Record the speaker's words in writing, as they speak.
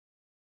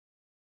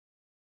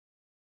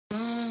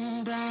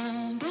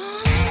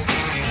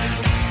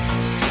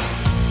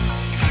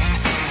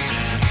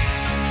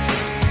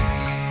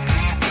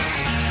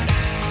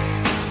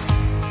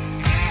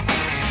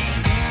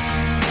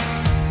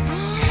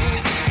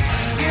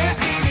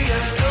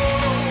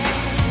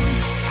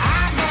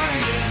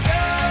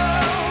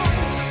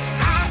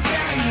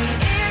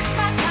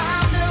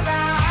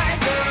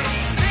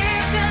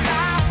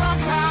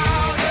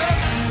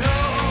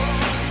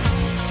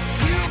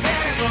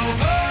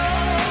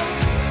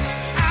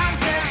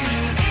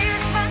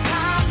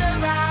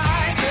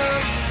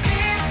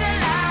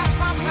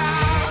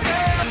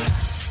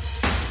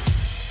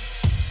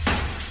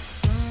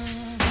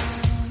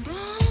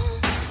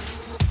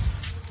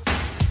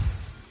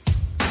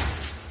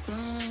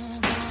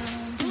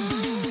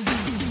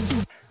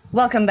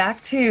Welcome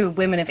back to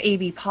Women of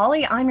AB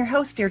Poly. I'm your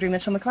host, Deirdre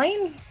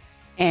Mitchell-McLean.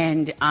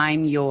 And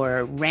I'm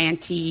your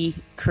ranty,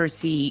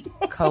 cursy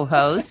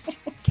co-host,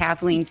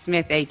 Kathleen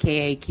Smith,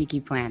 aka Kiki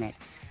Planet.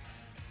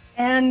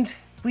 And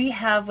we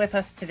have with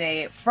us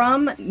today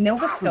from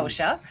Nova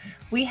Scotia,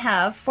 we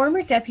have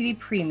former Deputy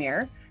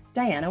Premier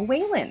Diana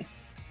Whelan.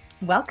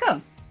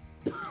 Welcome.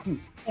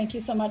 Thank you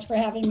so much for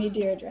having me,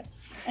 Deirdre.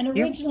 And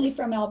originally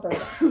from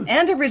Alberta.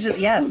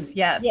 Yes.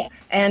 Yeah.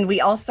 And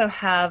we also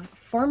have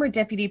former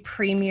Deputy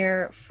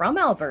Premier from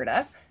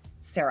Alberta,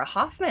 Sarah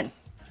Hoffman.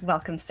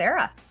 Welcome,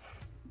 Sarah.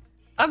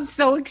 I'm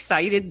so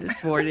excited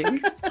this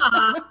morning.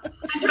 I'm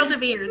thrilled to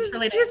be here. It's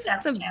really just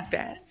nice the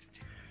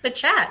best. The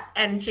chat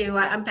and to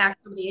unpack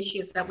some of the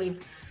issues that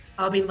we've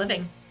all been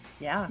living.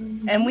 Yeah.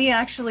 And we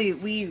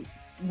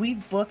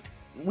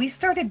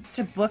started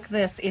to book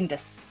this in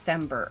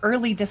December,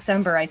 early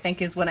December, I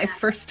think is when I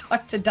first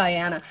talked to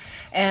Diana.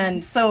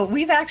 And so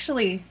we've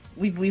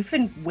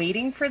been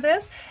waiting for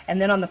this.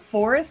 And then on the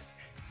 4th,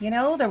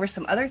 there were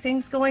some other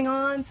things going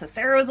on. So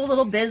Sarah was a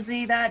little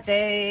busy that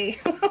day.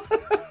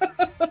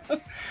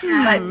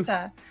 But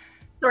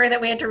sorry that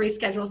we had to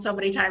reschedule so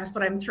many times,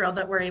 but I'm thrilled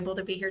that we're able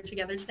to be here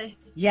together today.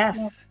 Yes.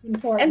 That's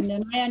important.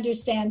 And I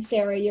understand,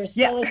 Sarah, you're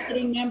still a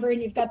sitting member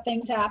and you've got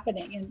things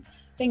happening. And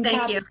things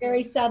happen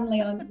very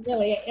suddenly on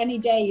really any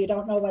day. You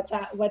don't know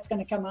what's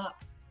going to come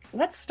up.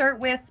 Let's start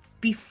with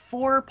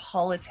before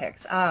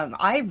politics.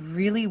 I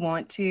really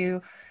want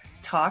to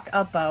talk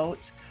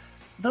about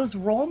those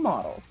role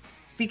models,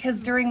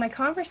 because during my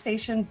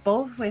conversation,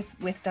 both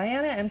with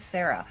Diana and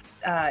Sarah,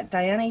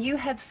 Diana, you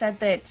had said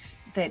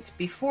that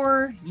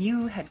before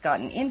you had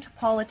gotten into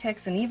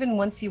politics, and even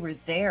once you were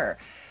there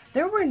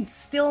were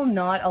still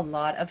not a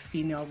lot of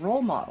female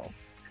role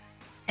models.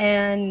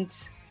 And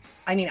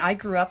I mean, I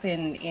grew up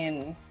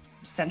in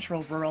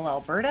central rural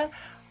Alberta.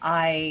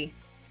 I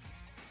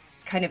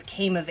kind of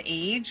came of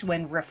age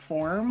when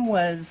reform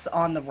was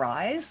on the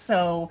rise.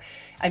 So,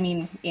 I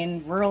mean,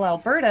 in rural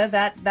Alberta,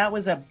 that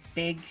was a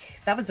big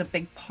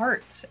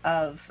part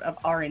of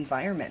our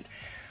environment.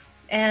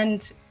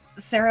 And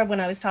Sarah, when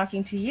I was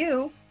talking to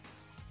you,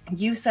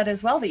 you said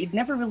as well that you'd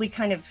never really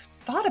kind of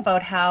thought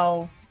about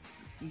how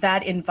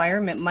that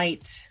environment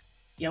might,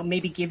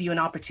 maybe give you an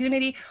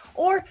opportunity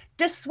or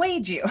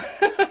dissuade you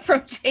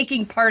from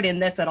taking part in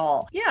this at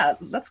all. Yeah,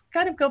 let's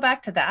kind of go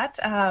back to that.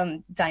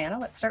 Diana,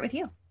 let's start with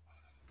you.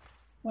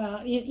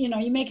 Well,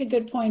 you make a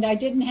good point. I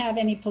didn't have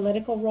any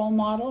political role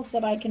models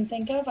that I can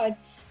think of.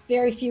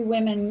 Very few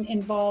women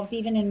involved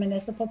even in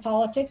municipal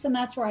politics, and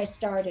that's where I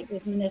started,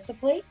 was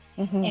municipally.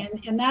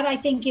 And that I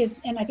think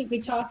I think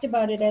we talked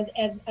about it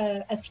as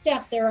a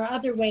step. There are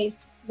other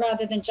ways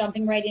rather than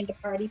jumping right into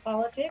party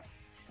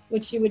politics,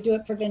 which you would do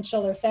at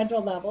provincial or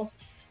federal levels.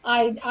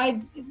 I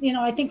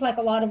think like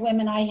a lot of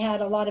women, I had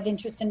a lot of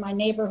interest in my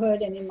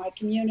neighborhood and in my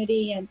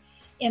community and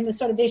in the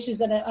sort of issues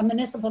that a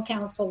municipal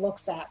council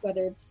looks at,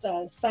 whether it's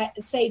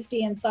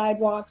safety and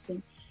sidewalks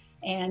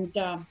and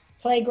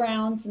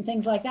playgrounds and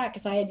things like that,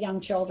 because I had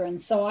young children.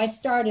 So I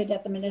started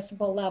at the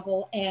municipal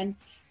level and,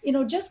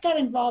 just got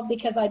involved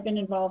because I'd been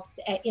involved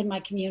in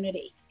my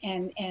community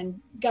and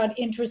got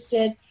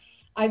interested.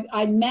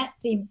 I met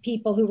the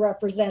people who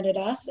represented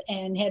us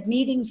and had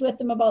meetings with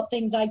them about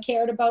things I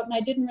cared about, and I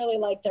didn't really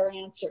like their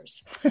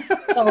answers.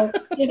 So,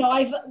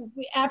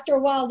 after a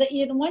while,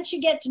 once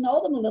you get to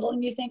know them a little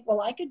and you think,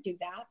 well, I could do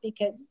that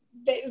because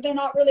they're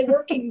not really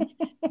working.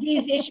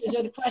 These issues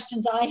or the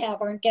questions I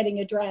have aren't getting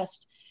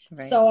addressed.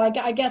 Right. So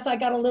I guess I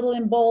got a little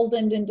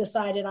emboldened and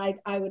decided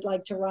I would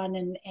like to run,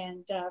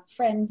 and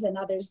friends and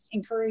others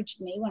encouraged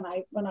me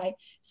when I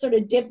sort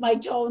of dipped my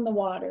toe in the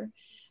water.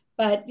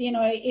 But,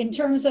 in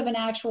terms of an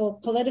actual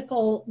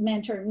political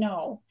mentor,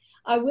 no.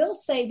 I will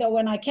say, though,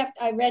 when I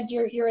read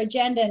your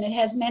agenda, and it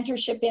has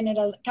mentorship in it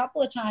a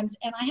couple of times.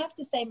 And I have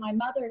to say, my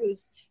mother,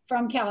 who's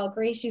from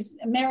Calgary, she's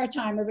a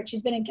maritimer, but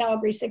she's been in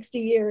Calgary 60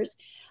 years.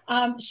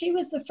 She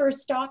was the first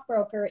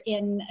stockbroker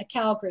in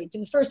Calgary,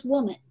 the first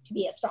woman to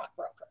be a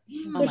stockbroker.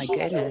 So she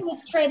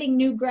was treading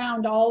new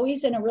ground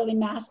always in a really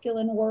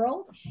masculine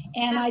world.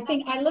 And I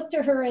think I look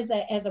to her as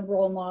a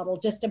role model,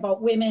 just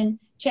about women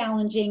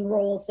challenging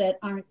roles that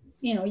aren't,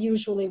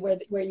 usually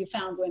where you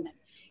found women.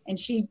 And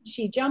she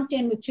jumped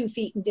in with 2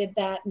 feet and did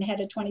that and had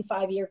a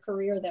 25-year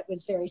career that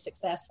was very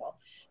successful.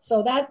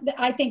 So that,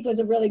 I think, was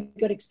a really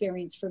good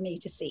experience for me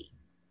to see.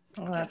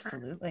 Oh,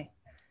 absolutely.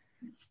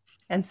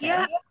 And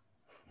Sarah? Yeah,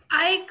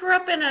 I grew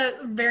up in a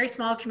very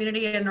small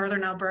community in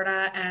northern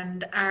Alberta,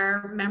 and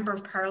our member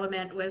of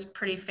parliament was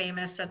pretty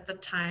famous at the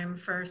time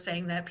for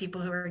saying that people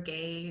who are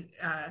gay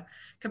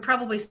could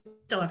probably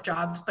still have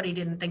jobs, but he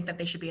didn't think that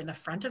they should be in the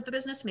front of the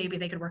business. Maybe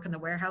they could work in the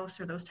warehouse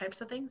or those types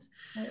of things.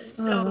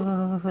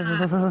 So,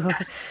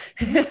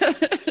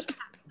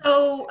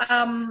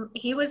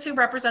 he was who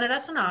represented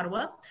us in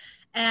Ottawa.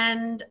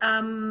 And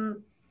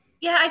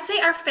yeah, I'd say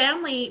our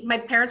family, my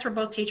parents were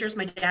both teachers.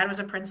 My dad was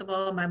a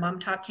principal. My mom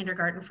taught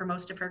kindergarten for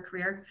most of her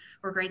career,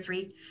 or grade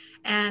 3.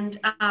 And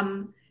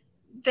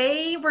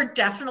they were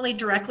definitely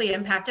directly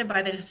impacted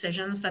by the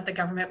decisions that the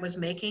government was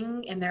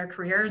making in their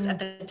careers at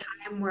the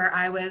time where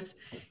I was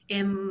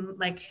in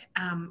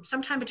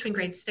sometime between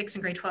grade 6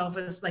 and grade 12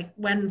 was like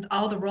when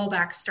all the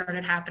rollbacks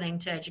started happening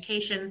to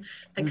education,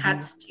 the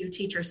cuts to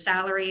teachers'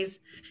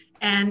 salaries.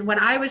 And when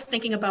I was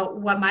thinking about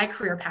what my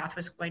career path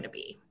was going to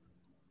be.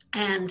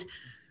 And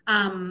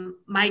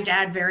my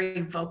dad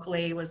very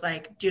vocally was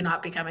like, do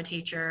not become a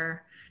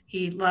teacher.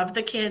 He loved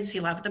the kids.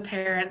 He loved the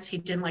parents. He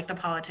didn't like the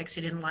politics.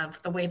 He didn't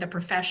love the way the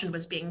profession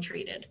was being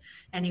treated.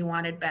 And he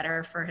wanted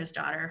better for his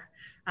daughter.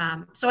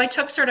 So I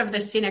took sort of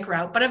the scenic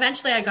route, but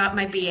eventually I got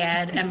my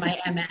B.Ed and my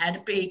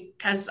M.Ed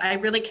because I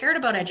really cared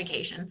about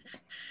education.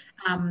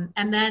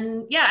 And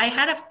then, I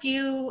had a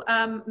few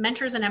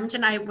mentors in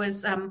Edmonton. I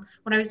was,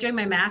 when I was doing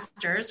my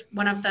master's,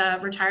 one of the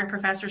retired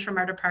professors from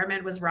our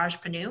department was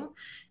Raj Panu,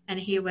 and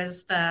he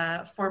was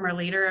the former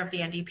leader of the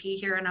NDP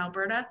here in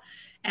Alberta.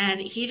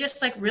 And he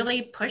just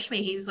really pushed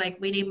me. He's like,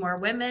 we need more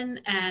women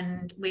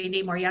and we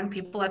need more young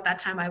people. At that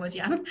time I was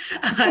young.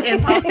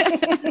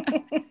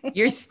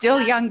 You're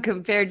still young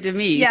compared to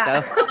me.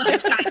 Yeah. So.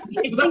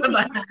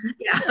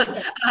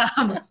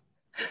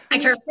 I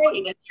turned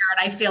 40 this year and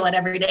I feel it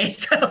every day.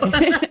 So,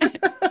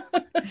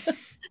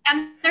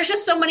 and there's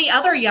just so many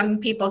other young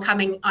people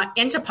coming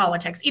into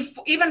politics.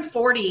 Even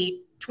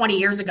 40, 20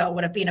 years ago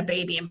would have been a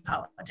baby in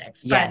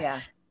politics.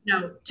 Yes.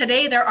 But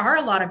today there are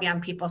a lot of young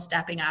people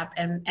stepping up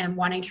and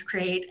wanting to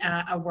create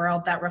a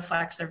world that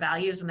reflects their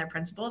values and their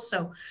principles.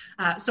 So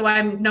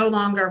I'm no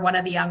longer one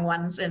of the young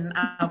ones in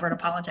Alberta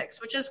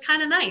politics, which is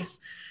kind of nice.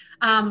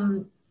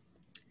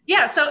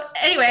 So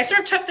anyway, I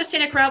sort of took the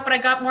scenic route, but I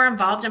got more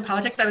involved in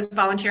politics. I was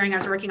volunteering, I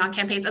was working on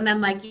campaigns. And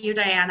then like you,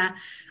 Diana,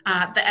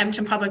 the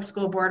Edmonton Public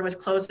School Board was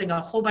closing a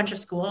whole bunch of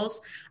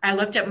schools. I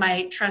looked at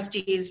my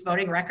trustee's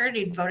voting record.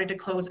 He'd voted to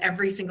close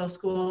every single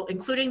school,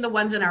 including the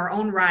ones in our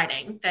own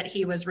riding that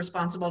he was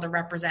responsible to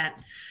represent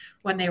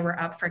when they were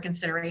up for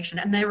consideration.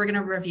 And they were going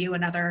to review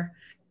another,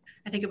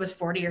 I think it was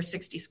 40 or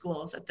 60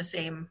 schools at the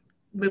same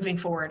moving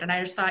forward. And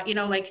I just thought,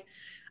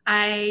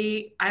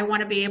 I want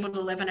to be able to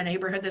live in a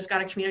neighborhood that's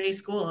got a community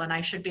school, and I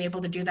should be able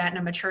to do that in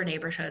a mature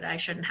neighborhood. I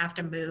shouldn't have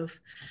to move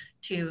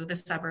to the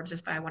suburbs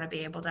if I want to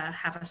be able to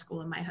have a school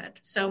in my hood.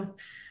 So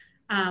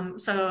I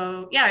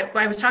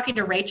was talking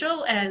to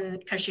Rachel, and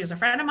because she was a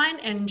friend of mine,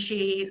 and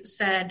she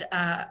said,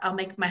 I'll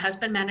make my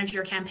husband manage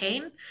your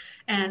campaign.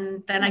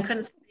 And then I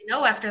couldn't say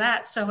no after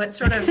that. So it's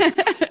sort of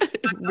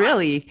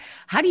Really?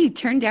 How do you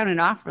turn down an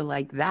offer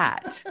like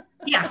that?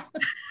 Yeah.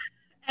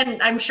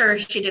 And I'm sure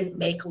she didn't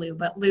make Lou,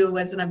 but Lou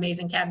was an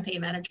amazing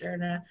campaign manager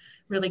and a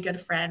really good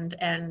friend.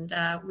 And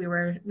we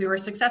were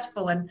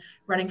successful in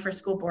running for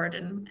school board.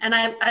 And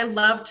I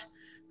loved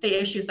the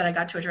issues that I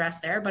got to address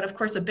there. But of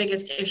course, the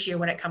biggest issue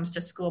when it comes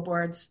to school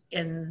boards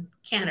in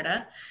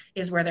Canada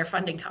is where their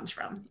funding comes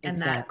from. And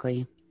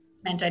exactly.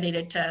 That meant I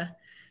needed to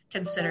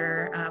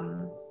consider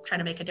trying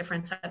to make a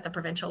difference at the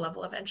provincial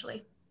level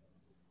eventually.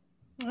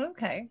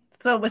 Okay.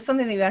 So it was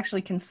something that you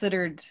actually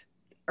considered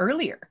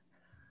earlier.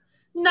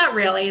 Not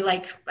really.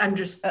 I'm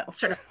just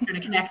sort of trying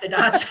to connect the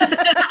dots.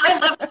 I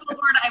love school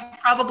board. I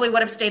probably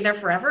would have stayed there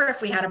forever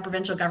if we had a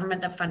provincial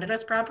government that funded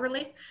us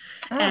properly.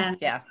 And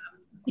I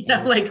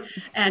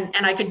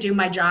could do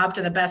my job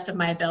to the best of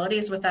my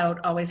abilities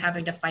without always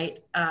having to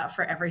fight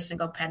for every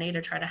single penny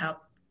to try to help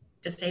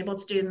disabled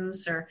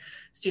students or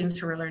students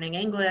who are learning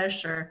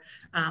English or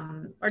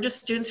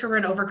just students who were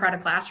in overcrowded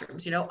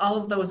classrooms. All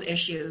of those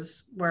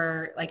issues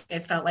were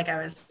it felt like I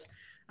was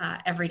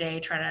every day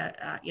trying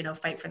to,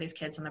 fight for these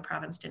kids, and the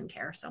province didn't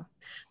care. So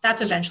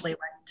that's eventually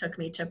what took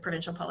me to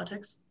provincial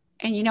politics.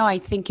 And, I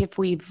think if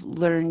we've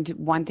learned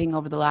one thing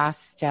over the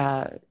last,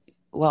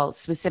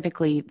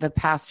 specifically the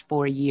past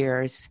 4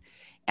 years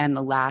and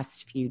the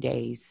last few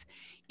days,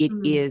 it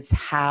is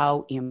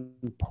how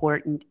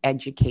important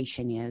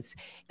education is,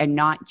 and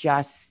not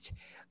just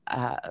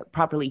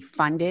properly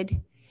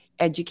funded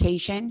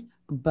education,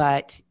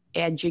 but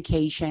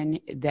education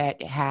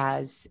that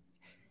has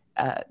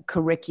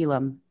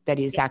curriculum that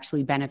is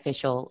actually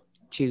beneficial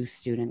to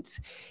students.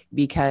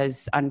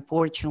 Because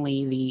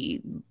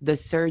unfortunately, the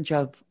surge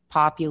of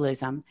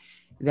populism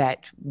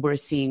that we're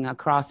seeing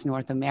across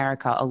North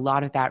America, a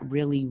lot of that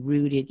really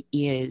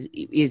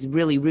is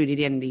really rooted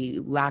in the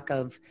lack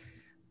of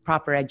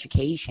proper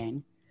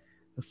education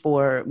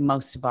for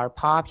most of our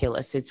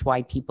populace. It's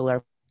why people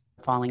are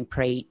falling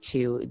prey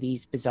to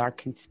these bizarre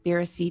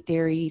conspiracy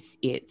theories.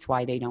 It's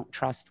why they don't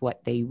trust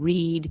what they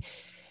read.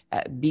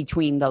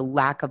 Between the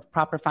lack of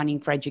proper funding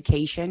for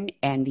education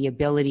and the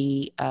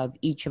ability of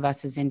each of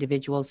us as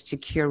individuals to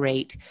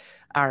curate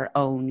our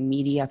own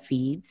media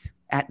feeds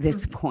at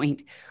this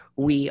point,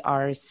 we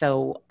are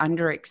so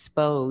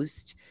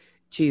underexposed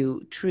to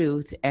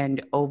truth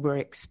and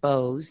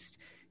overexposed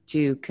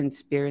to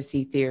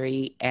conspiracy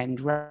theory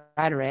and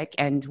rhetoric,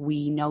 and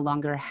we no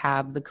longer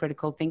have the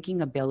critical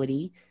thinking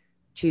ability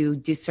to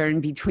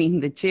discern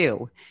between the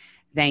two,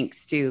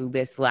 thanks to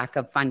this lack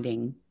of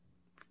funding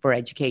for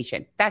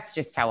education. That's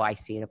just how I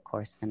see it, of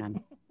course, and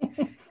I'm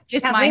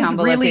Just Kathleen's my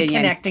humble really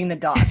opinion. connecting the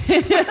dots.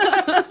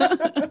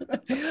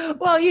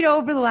 Well,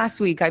 over the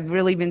last week, I've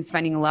really been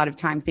spending a lot of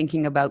time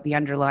thinking about the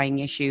underlying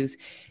issues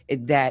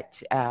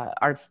that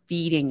are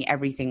feeding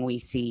everything we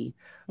see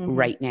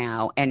right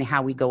now and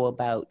how we go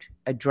about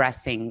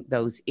addressing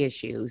those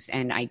issues.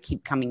 And I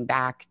keep coming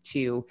back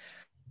to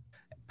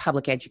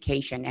public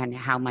education and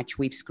how much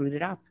we've screwed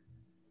it up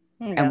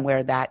and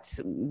where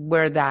that's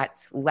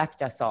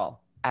left us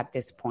all at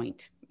this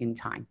point in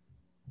time.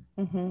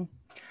 Mm-hmm.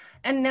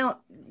 And now,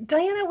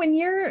 Diana, when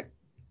you're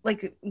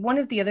like, one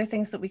of the other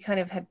things that we kind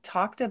of had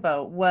talked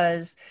about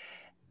was,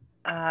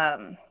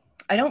 I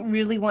don't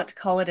really want to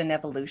call it an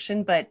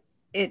evolution, but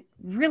it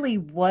really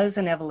was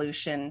an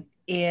evolution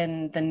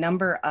in the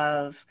number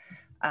of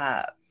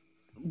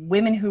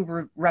women who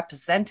were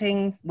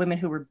representing, women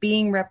who were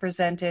being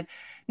represented,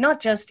 not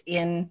just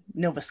in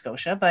Nova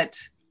Scotia, but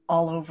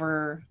all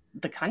over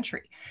the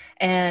country.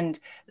 And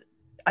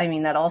I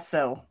mean, that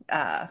also,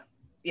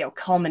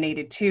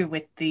 culminated too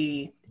with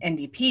the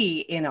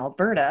NDP in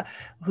Alberta,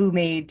 who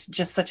made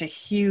just such a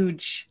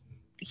huge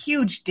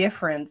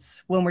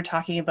difference when we're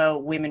talking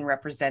about women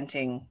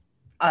representing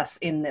us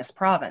in this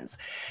province.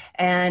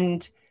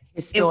 And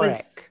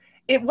historic.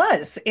 It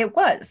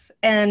was.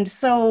 And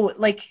so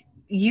like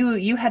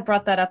you had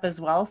brought that up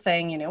as well,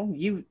 saying,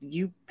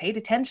 you paid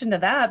attention to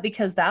that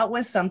because that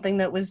was something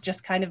that was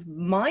just kind of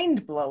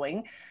mind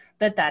blowing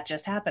that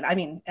just happened. I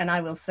mean, and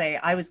I will say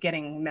I was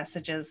getting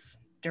messages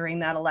during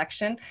that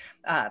election,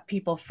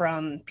 people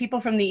from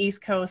the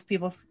East Coast,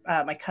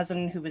 my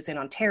cousin who was in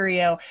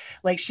Ontario,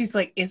 like, she's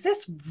like, is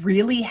this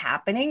really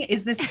happening?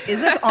 Is this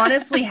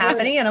honestly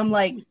happening? And I'm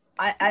like,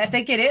 I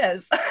think it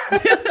is.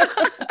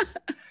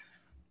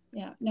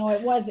 Yeah, no,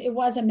 it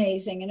was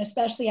amazing. And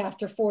especially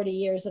after 40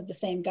 years of the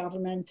same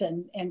government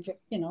and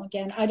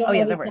again, I don't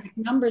know the exact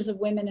numbers of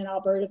women in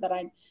Alberta, but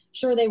I'm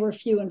sure they were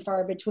few and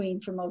far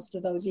between for most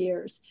of those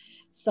years.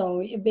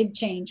 So a big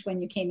change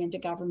when you came into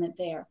government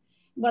there.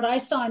 What I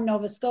saw in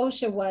Nova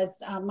Scotia was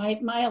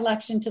my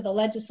election to the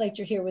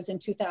legislature here was in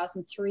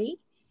 2003,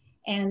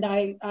 and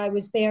I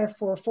was there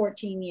for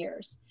 14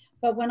 years.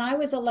 But when I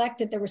was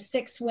elected, there were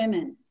 6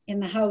 women in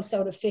the House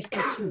out of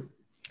 52.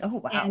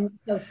 Oh, wow. And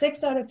so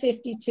 6 out of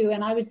 52,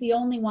 and I was the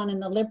only one in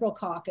the Liberal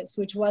caucus,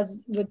 which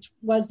was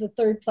the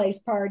third place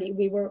party.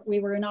 We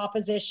were in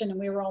opposition, and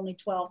we were only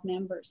 12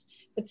 members,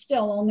 but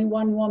still only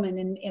one woman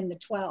in the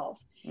 12.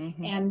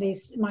 Mm-hmm. And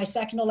my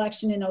second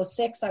election in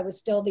 2006, I was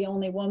still the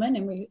only woman,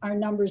 and our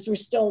numbers were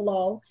still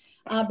low.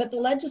 But the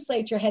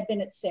legislature had been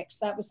at 6.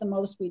 That was the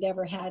most we'd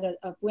ever had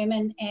of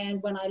women.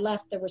 And when I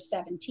left, there were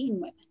 17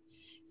 women.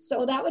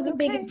 So that was a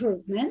big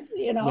improvement,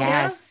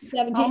 Yes.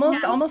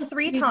 17 almost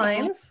 3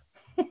 times.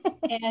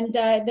 And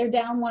they're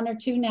down 1 or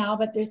 2 now,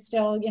 but they're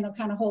still,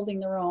 kind of holding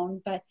their own.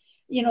 But,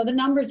 the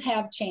numbers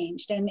have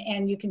changed,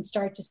 and you can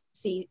start to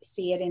see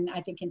it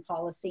I think in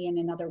policy and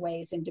in other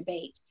ways in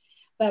debate.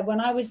 But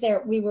when I was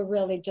there, we were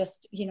really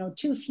just,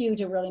 too few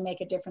to really make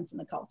a difference in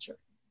the culture,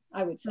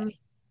 I would say.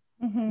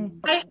 Mm-hmm.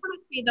 I just want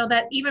to say, though,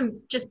 that even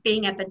just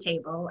being at the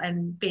table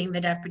and being the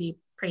deputy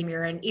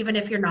premier, and even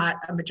if you're not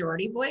a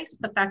majority voice,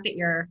 the fact that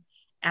you're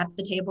at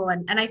the table,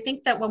 and I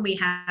think that when we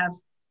have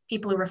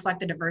people who reflect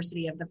the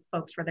diversity of the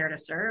folks we're there to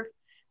serve,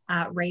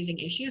 raising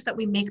issues, that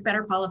we make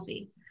better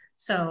policy.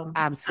 So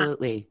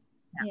absolutely.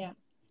 Yeah.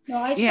 No,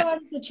 I saw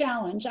it as a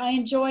challenge. I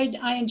enjoyed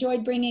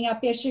bringing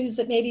up issues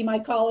that maybe my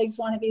colleagues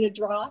wanted me to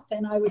drop,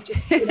 and I would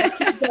just keep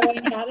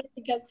going at it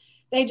because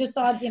they just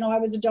thought, I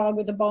was a dog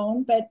with a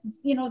bone. But,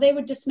 they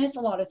would dismiss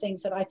a lot of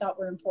things that I thought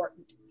were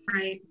important.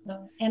 Right.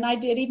 And I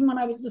did, even when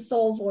I was the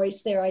sole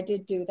voice there, I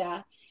did do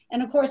that.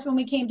 And of course, when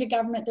we came to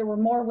government, there were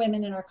more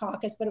women in our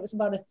caucus, but it was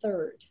about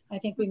 1/3. I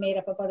think we made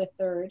up about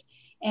 1/3.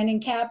 And in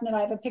cabinet,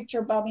 I have a picture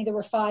above me. There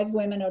were 5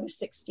 women out of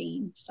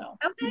 16. So,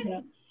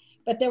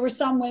 but there were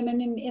some women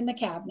in the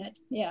cabinet.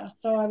 Yeah.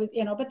 So I was,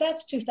 but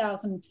that's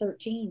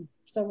 2013.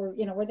 So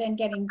we're then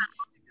getting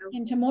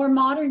into more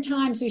modern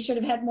times. We should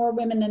have had more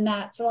women than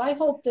that. So I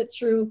hope that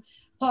through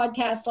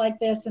podcasts like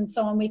this and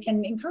so on, we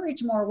can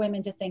encourage more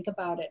women to think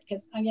about it.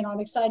 Because, I'm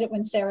excited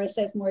when Sarah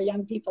says more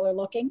young people are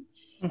looking.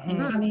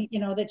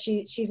 Mm-hmm. That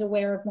she's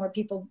aware of more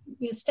people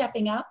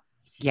stepping up.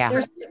 Yeah.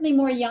 There's certainly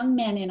more young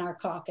men in our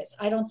caucus.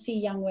 I don't see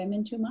young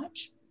women too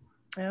much.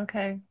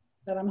 Okay.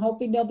 But I'm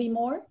hoping there'll be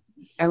more.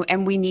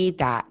 And we need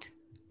that.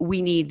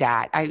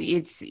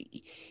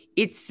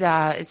 It's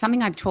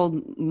something I've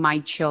told my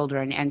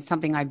children, and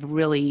something I've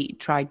really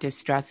tried to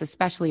stress,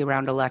 especially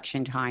around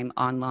election time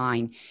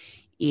online,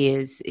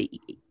 is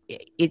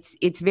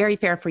it's very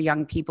fair for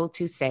young people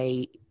to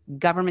say,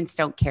 governments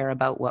don't care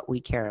about what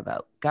we care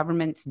about.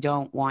 Governments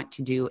don't want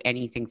to do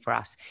anything for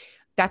us.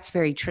 That's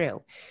very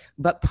true.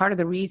 But part of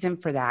the reason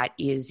for that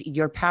is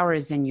your power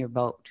is in your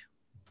vote.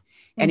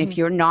 And if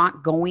you're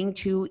not going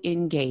to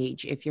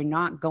engage, if you're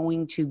not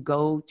going to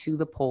go to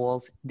the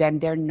polls, then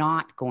they're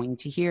not going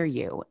to hear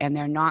you, and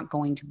they're not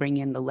going to bring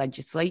in the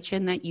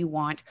legislation that you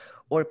want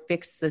or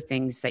fix the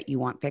things that you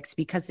want fixed,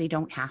 because they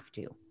don't have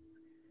to.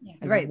 Yeah.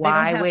 Right. They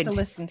don't have to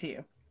listen to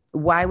you.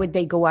 Why would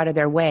they go out of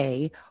their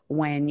way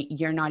when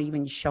you're not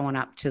even showing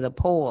up to the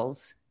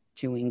polls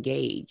to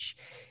engage.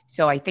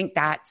 So I think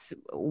that's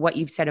what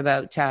you've said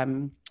about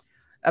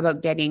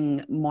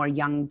getting more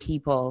young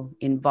people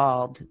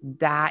involved.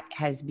 That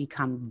has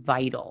become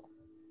vital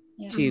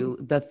to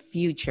the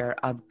future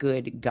of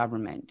good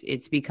government.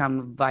 It's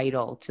become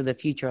vital to the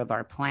future of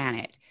our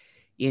planet,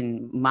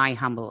 in my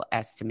humble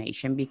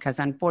estimation, because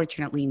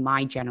unfortunately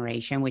my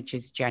generation, which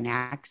is Gen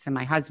X, and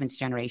my husband's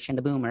generation,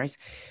 the boomers,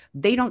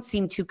 they don't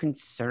seem too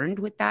concerned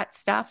with that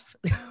stuff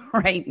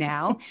right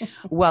now,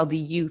 while the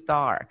youth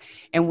are.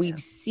 And we've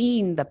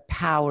seen the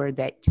power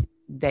that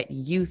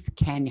youth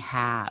can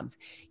have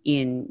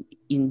in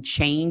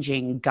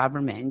changing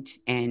government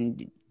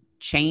and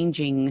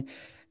changing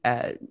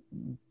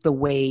the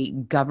way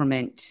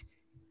government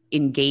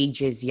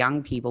engages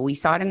young people. We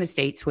saw it in the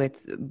States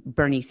with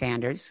Bernie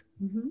Sanders,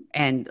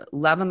 and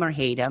love him or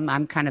hate him,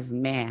 I'm kind of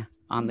meh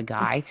on the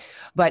guy,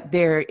 but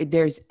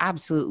there's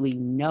absolutely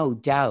no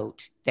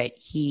doubt that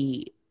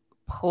he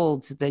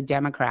pulled the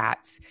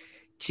Democrats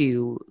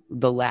to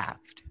the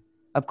left.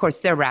 Of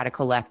course, their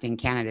radical left in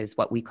Canada is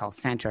what we call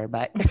center,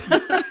 but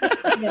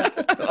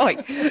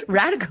like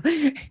radical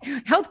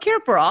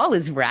healthcare for all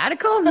is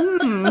radical.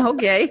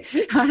 Okay,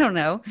 I don't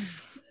know.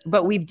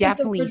 But we've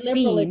definitely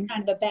seen is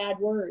kind of a bad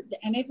word,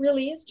 and it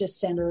really is just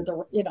center.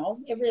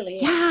 It really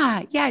is.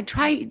 Yeah.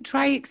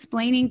 Try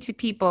explaining to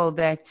people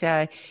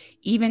that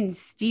even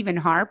Stephen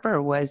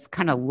Harper was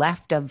kind of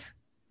left of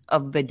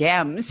the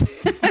Dems.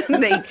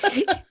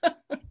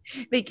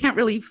 They can't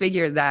really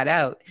figure that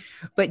out.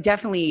 But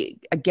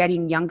definitely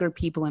getting younger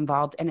people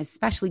involved, and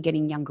especially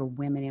getting younger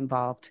women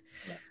involved.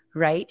 Yeah.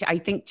 Right? I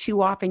think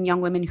too often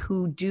young women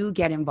who do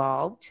get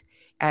involved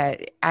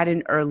at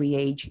an early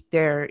age,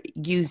 they're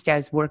used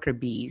as worker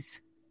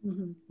bees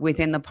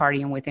within the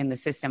party and within the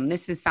system.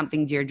 This is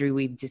something, Deirdre,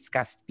 we've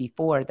discussed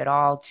before, that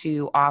all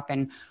too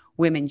often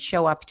women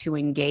show up to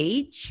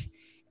engage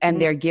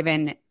and they're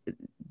given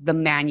the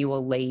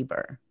manual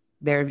labor.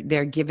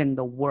 They're given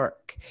the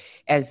work,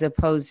 as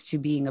opposed to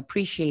being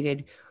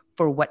appreciated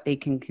for what they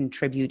can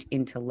contribute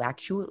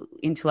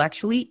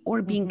intellectually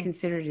or being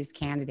considered as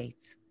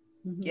candidates.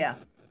 Yeah.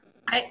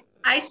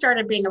 I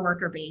started being a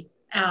worker bee.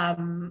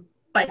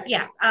 But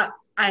yeah,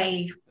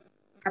 I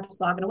kept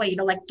slogging away,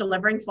 like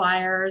delivering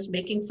flyers,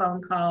 making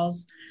phone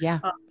calls, all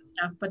that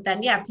stuff. But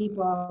then,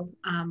 people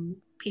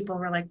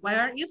were like, why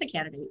aren't you the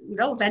candidate?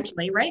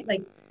 Eventually, right?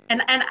 Like,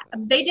 and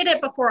they did it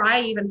before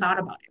I even thought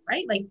about it,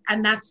 right? Like,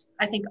 and that's,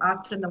 I think,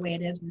 often the way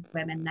it is with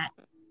women, that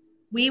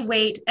we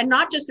wait, and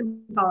not just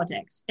in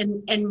politics,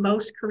 in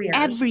most careers.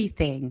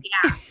 Everything.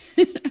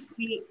 Yeah.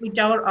 we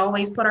don't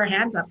always put our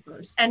hands up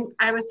first. And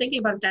I was thinking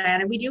about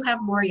Diana, we do have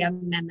more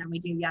young men than we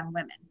do young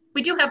women.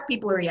 We do have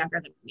people who are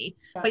younger than me,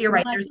 but you're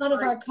right. There's a lot of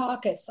our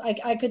caucus.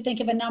 I could think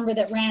of a number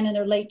that ran in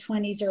their late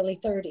 20s, early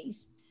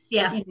 30s.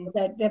 Yeah.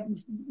 That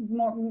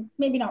more,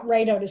 maybe not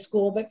right out of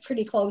school, but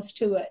pretty close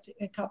to it,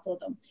 a couple of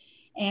them.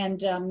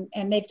 And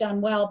they've done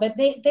well, but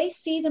they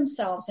see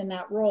themselves in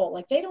that role.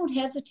 Like, they don't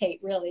hesitate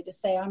really to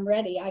say, I'm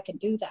ready, I can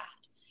do that.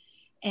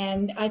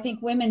 And I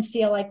think women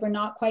feel like we're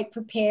not quite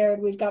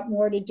prepared. We've got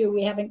more to do.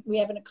 We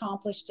haven't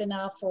accomplished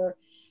enough, or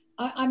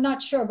I'm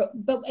not sure,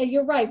 but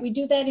you're right. We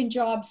do that in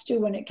jobs too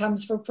when it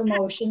comes for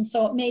promotion.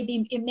 So it may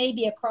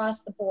be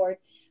across the board.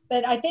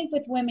 But I think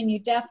with women, you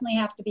definitely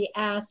have to be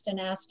asked and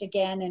asked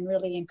again and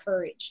really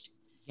encouraged.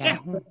 Yeah.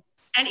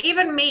 And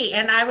even me,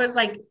 and I was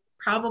like,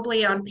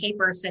 probably on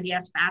paper said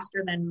yes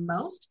faster than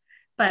most,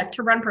 but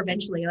to run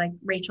provincially, like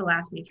Rachel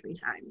asked me 3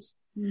 times.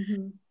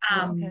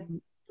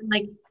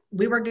 Like,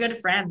 we were good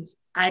friends.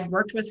 I'd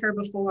worked with her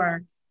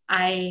before.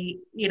 And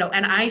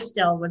I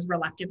still was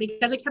reluctant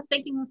because I kept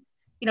thinking,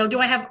 do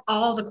I have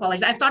all the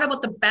qualities? I thought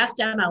about the best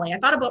MLA. I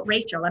thought about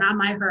Rachel, and am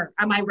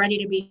I ready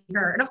to be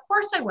her? And of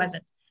course I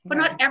wasn't. But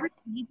not everyone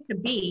needs to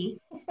be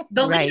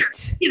the leader.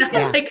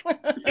 Like,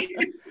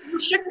 you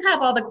shouldn't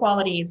have all the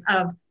qualities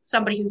of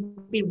somebody who's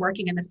been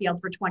working in the field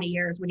for 20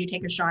 years when you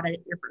take a shot at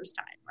it your first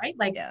time, right?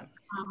 Like,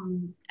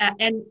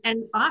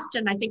 and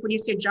often I think when you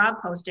see a job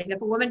posting,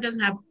 if a woman doesn't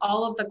have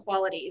all of the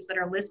qualities that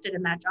are listed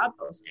in that job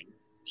posting,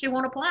 she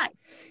won't apply.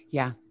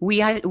 Yeah,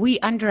 we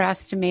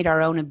underestimate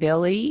our own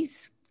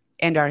abilities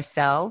and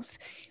ourselves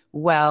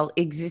while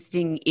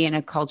existing in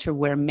a culture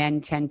where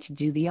men tend to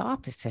do the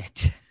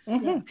opposite.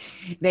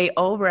 They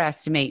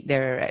overestimate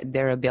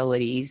their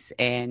abilities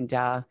and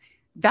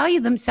value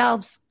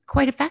themselves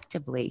quite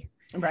effectively.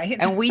 Right.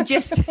 And we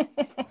just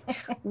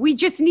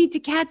need to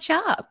catch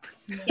up.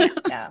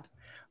 Yeah.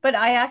 But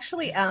I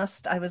actually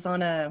asked, I was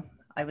on a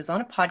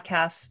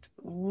podcast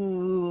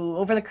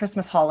over the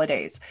Christmas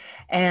holidays,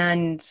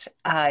 and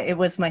it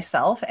was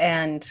myself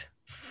and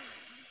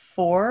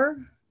four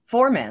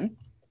men.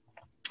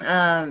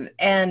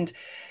 And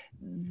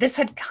this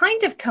had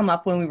kind of come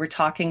up when we were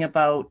talking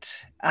about,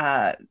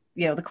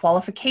 the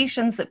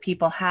qualifications that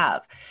people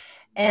have.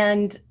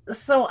 And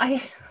so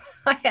I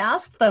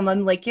asked them,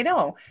 I'm like,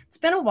 it's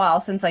been a while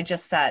since I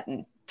just sat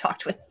and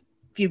talked with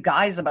a few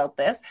guys about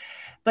this,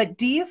 but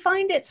do you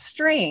find it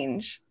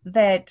strange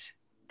that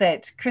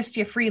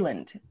Chrystia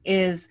Freeland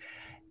is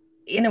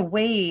in a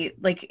way,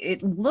 like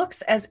it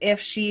looks as if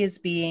she is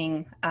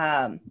being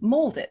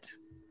molded,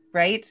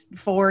 right,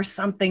 for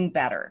something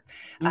better.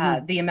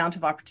 The amount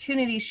of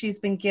opportunity she's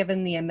been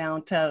given, the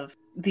amount of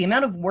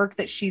work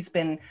that she's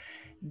been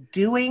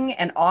doing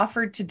and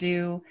offered to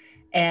do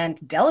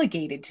and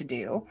delegated to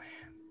do.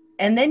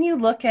 And then you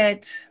look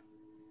at,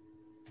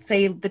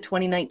 say, the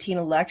 2019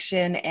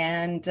 election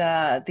and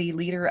the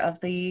leader of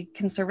the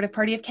Conservative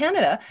Party of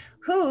Canada,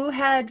 who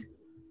had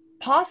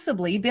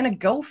possibly been a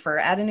gopher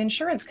at an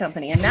insurance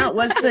company, and that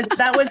was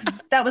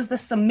the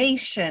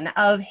summation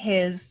of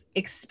his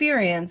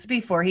experience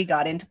before he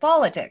got into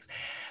politics.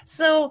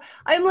 So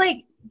I'm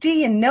like, do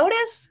you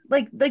notice,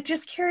 like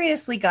just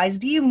curiously, guys,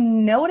 do you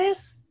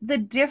notice the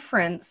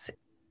difference?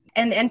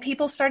 And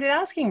people started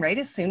asking, right,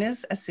 as soon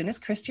as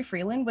Chrystia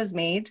Freeland was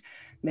made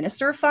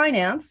Minister of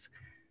Finance,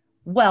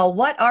 well,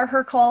 what are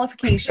her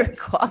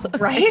qualifications?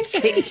 Right?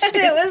 And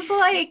it was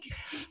like,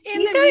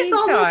 you guys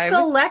almost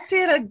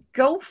elected a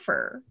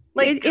gopher.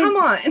 Like, come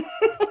on.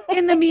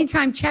 In the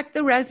meantime, check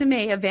the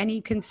resume of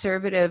any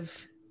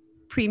Conservative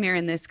premier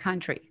in this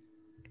country.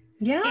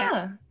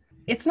 Yeah.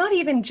 It's not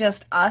even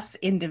just us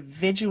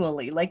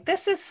individually. Like,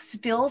 this is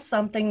still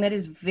something that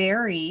is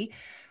very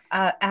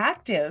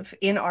active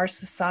in our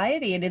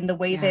society and in the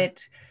way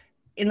that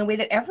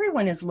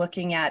everyone is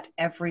looking at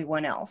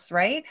everyone else,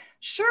 right?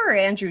 Sure,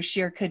 Andrew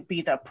Scheer could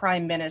be the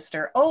prime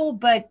minister. Oh,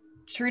 but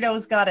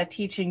Trudeau's got a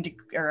teaching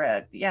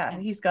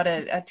he's got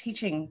a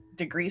teaching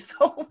degree,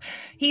 so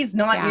he's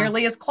not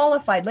nearly as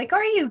qualified. Like,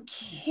 are you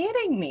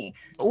kidding me?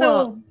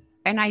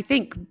 And I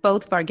think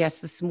both of our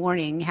guests this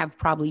morning have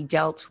probably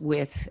dealt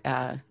with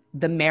the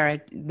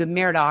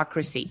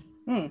meritocracy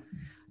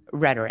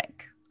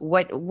rhetoric.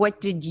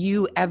 What did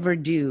you ever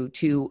do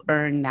to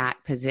earn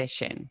that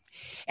position?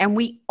 And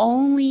we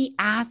only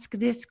ask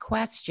this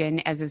question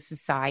as a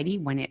society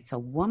when it's a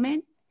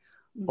woman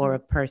or a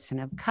person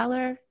of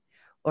color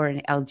or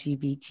an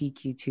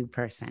LGBTQ2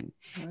 person.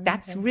 Okay.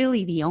 That's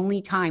really the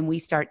only time we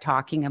start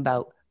talking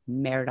about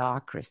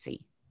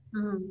meritocracy.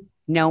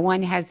 No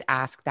one has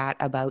asked that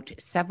about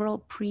several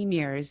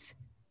premiers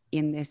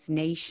in this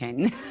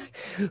nation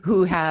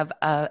who have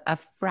a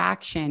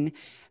fraction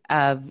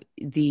of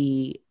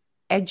the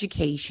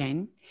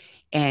education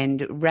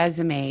and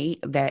resume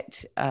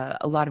that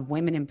a lot of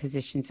women in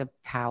positions of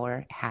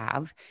power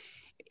have,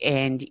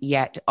 and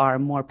yet are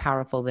more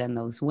powerful than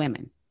those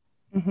women.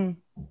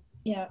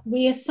 Yeah,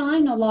 we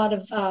assign a lot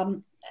of,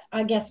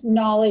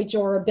 knowledge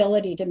or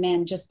ability to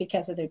men just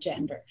because of their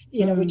gender.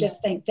 You know, we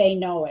just think they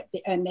know it,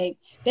 and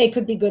they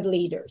could be good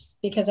leaders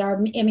because our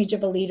image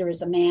of a leader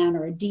is a man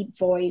or a deep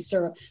voice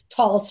or a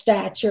tall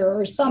stature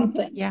or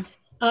something. Yeah.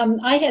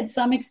 I had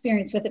some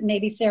experience with it.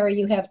 Maybe, Sarah,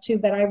 you have too,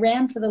 but I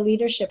ran for the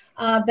leadership.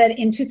 But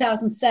in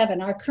 2007,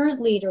 our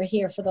current leader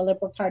here for the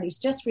Liberal Party is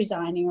just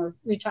resigning or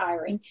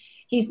retiring.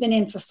 He's been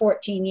in for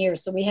 14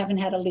 years, so we haven't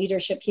had a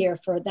leadership here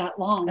for that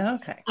long.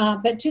 Okay.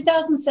 But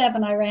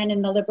 2007, I ran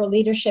in the Liberal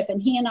leadership,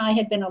 and he and I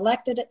had been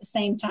elected at the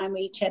same time.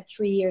 We each had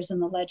 3 years in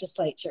the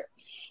legislature.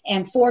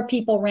 And 4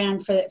 people ran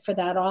for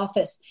that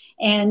office.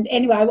 And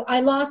anyway, I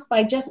lost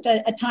by just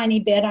a tiny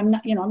bit. I've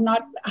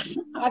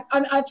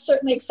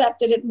certainly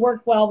accepted it and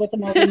worked well with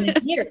him over many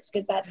years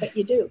because that's what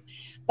you do.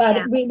 But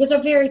it was a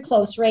very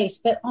close race.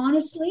 But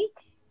honestly,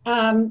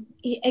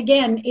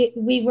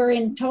 we were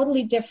in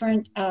totally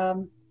different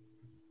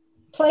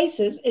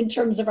places in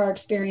terms of our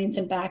experience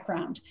and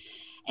background.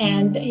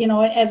 And,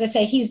 as I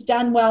say, he's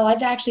done well.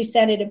 I've actually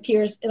said it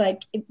appears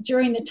like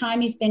during the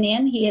time he's been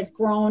in, he has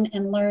grown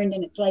and learned.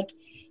 And it's like,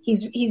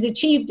 he's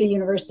achieved a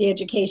university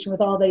education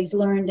with all that he's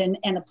learned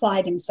and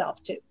applied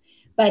himself to.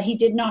 But he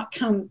did not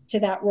come to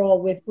that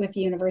role with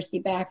university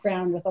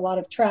background, with a lot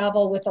of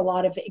travel, with a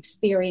lot of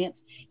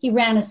experience. He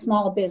ran a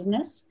small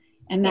business,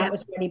 and that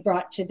was what he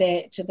brought to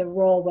the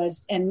role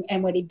was, and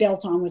what he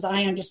built on was,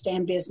 I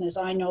understand business,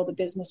 I know the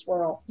business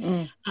world.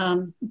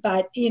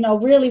 But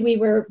really we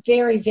were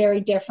very, very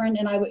different.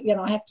 And I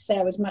have to say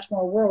I was much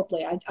more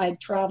worldly. I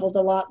traveled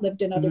a lot,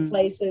 lived in other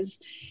places,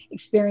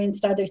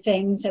 experienced other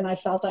things, and I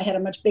felt I had a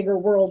much bigger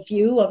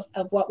worldview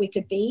of what we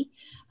could be.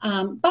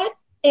 But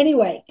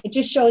anyway, it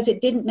just shows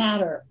it didn't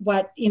matter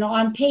what,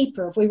 on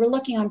paper, if we were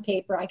looking on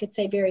paper, I could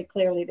say very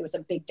clearly there was a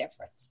big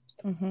difference.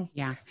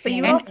 Yeah. But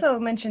you also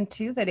mentioned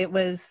too that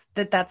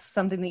that's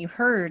something that you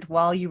heard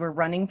while you were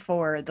running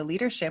for the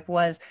leadership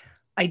was,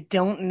 I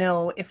don't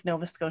know if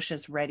Nova Scotia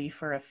is ready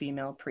for a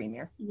female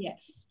premier.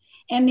 Yes.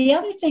 And the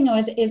other thing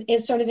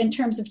is sort of in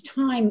terms of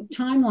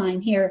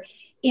timeline here,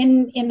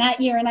 in that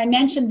year, and I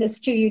mentioned this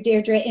to you,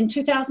 Deirdre, in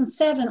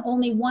 2007,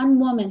 only one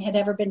woman had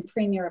ever been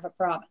premier of a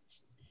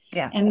province.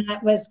 Yeah. And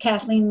that was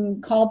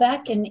Kathleen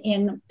Colbeck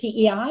in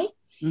PEI.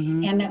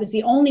 And that was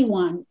the only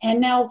one. And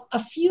now a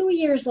few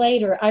years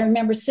later, I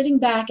remember sitting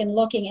back and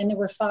looking, and there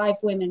were 5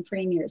 women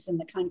premiers in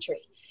the country.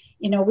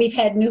 We've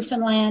had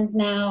Newfoundland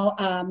now.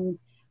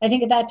 I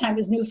think at that time it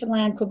was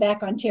Newfoundland,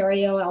 Quebec,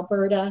 Ontario,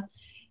 Alberta.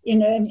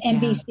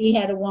 And BC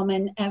had a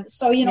woman.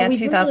 So, we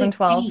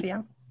 2012,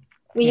 really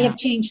We have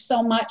changed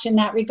so much in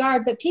that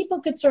regard, but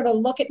people could sort of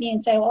look at me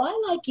and say, well,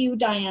 I like you,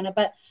 Diana,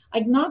 but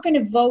I'm not going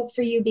to vote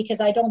for you because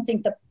I don't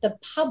think the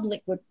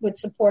public would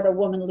support a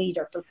woman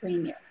leader for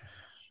premier.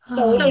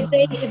 So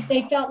if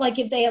they felt like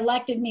if they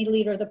elected me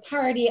leader of the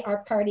party,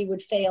 our party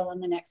would fail in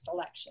the next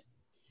election.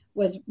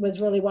 Was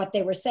really what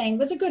they were saying. It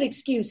was a good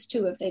excuse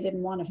too if they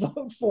didn't want to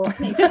vote for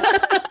me.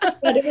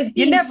 But it was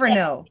you never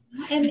know.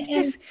 And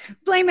just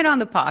blame it on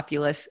the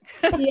populace.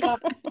 Yeah,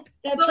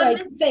 that's right.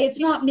 Say it's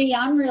not me.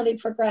 I'm really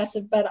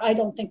progressive, but I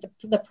don't think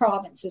the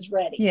province is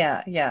ready.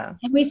 Yeah.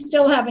 And we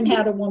still haven't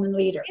had a woman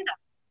leader.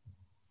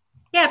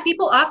 Yeah,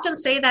 people often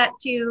say that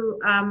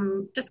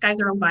to disguise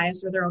their own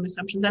bias or their own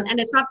assumptions, and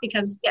it's not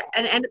because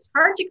and it's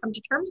hard to come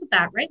to terms with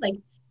that, right? Like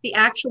the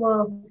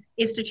actual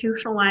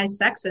institutionalized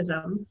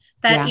sexism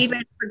that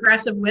even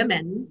progressive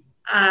women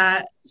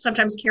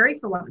sometimes carry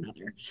for one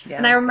another. Yeah.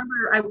 And I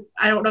remember,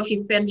 I don't know if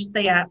you've binged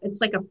it's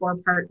like a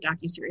 4-part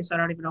docuseries, so I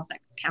don't even know if that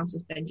counts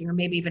as binging, or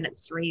maybe even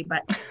it's 3,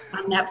 but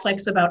on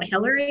Netflix about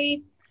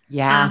Hillary.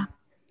 Yeah.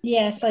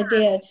 Yes, I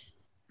did.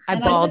 I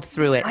bawled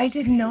through it. I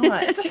did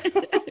not.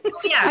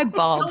 Oh, yeah. I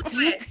bawled.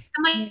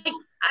 I'm like,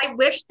 I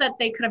wish that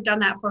they could have done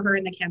that for her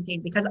in the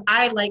campaign, because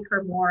I like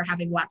her more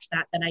having watched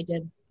that than I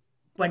did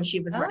when she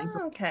was running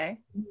for. Okay.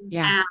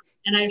 Yeah.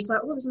 And I just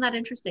thought, well, isn't that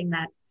interesting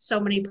that so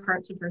many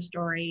parts of her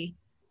story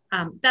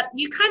that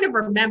you kind of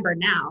remember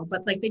now,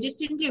 but like they just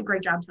didn't do a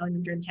great job telling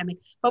them during the campaign.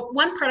 But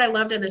one part I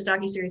loved in this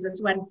docuseries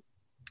is when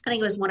I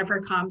think it was one of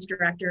her comms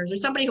directors or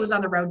somebody who was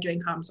on the road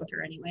doing comms with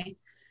her anyway,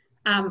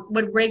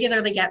 would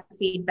regularly get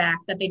feedback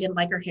that they didn't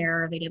like her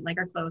hair, or they didn't like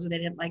her clothes, or they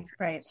didn't like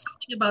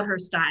something about her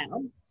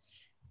style.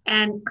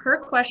 And her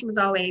question was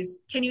always,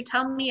 can you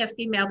tell me a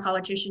female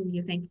politician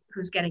you think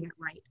who's getting it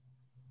right?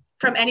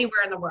 From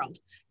anywhere in the world.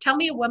 Tell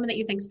me a woman that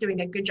you think is doing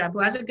a good job, who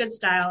has a good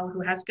style,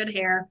 who has good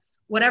hair,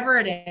 whatever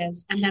it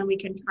is, and then we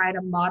can try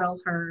to model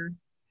her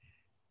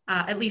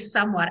at least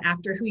somewhat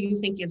after who you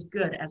think is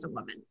good as a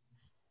woman.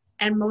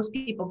 And most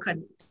people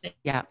couldn't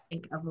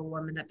think of a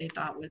woman that they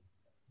thought was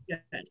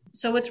good.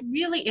 So it's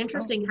really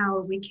interesting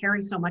how we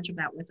carry so much of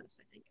that with us,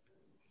 I think.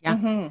 Yeah.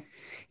 Mm-hmm.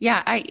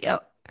 Yeah.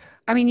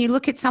 I mean, you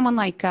look at someone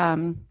like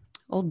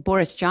old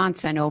Boris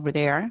Johnson over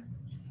there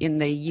in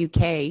the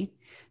UK,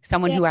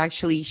 someone who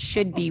actually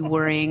should be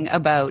worrying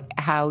about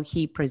how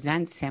he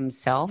presents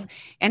himself.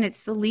 And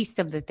it's the least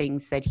of the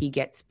things that he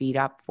gets beat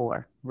up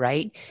for,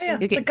 right? Yeah.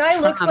 The guy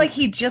looks like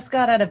he just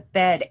got out of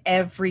bed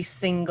every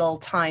single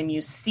time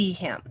you see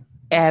him.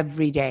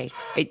 Every day.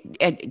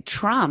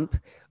 Trump,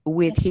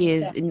 with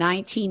his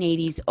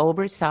 1980s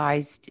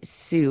oversized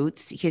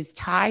suits, his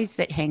ties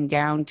that hang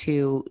down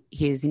to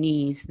his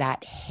knees,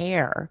 that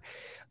hair,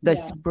 the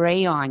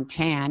spray-on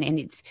tan, and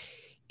it's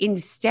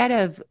instead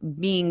of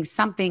being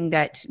something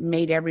that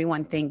made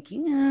everyone think,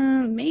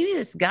 maybe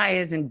this guy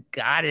hasn't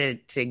got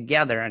it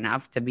together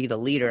enough to be the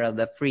leader of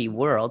the free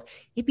world,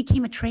 it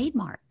became a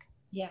trademark.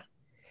 Yeah.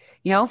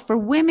 You know, for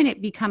women,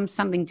 it becomes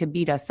something to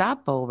beat us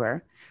up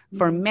over.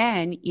 For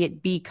men,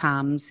 it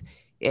becomes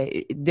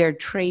their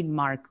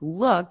trademark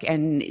look,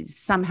 and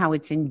somehow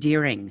it's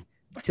endearing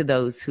to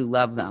those who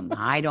love them.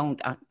 I don't.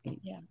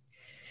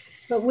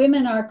 But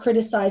women are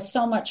criticized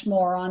so much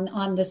more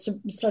on this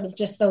sort of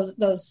just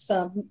those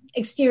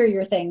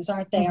exterior things,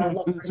 aren't they? Our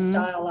look, our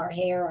style, our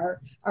hair,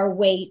 our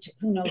weight,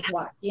 who knows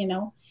what, you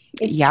know?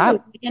 It's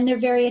true. And they're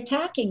very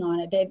attacking on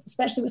it.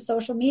 Especially with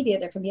social media,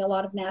 there can be a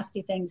lot of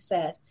nasty things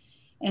said.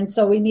 And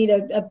so we need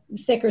a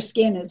thicker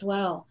skin as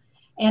well.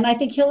 And I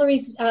think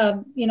Hillary's,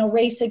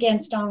 race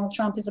against Donald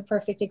Trump is a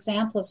perfect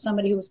example of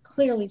somebody who was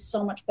clearly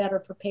so much better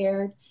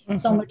prepared,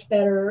 so much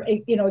better,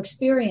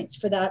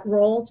 experienced for that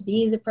role to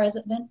be the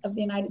president of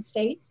the United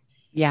States.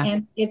 Yeah.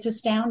 And it's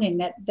astounding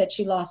that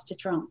she lost to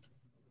Trump.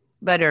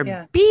 But her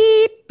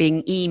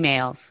beeping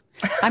emails.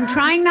 I'm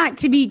trying not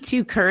to be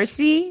too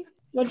cursy.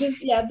 Well,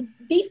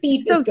 beep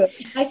is good.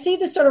 I see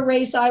the sort of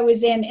race I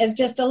was in as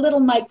just a little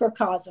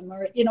microcosm,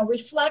 or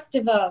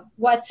reflective of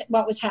what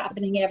was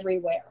happening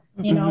everywhere.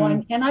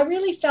 And I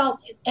really felt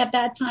at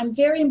that time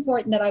very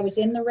important that I was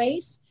in the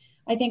race.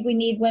 I think we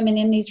need women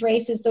in these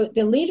races.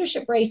 The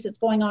leadership race that's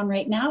going on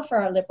right now for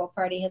our Liberal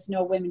Party has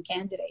no women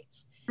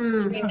candidates.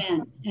 3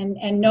 men,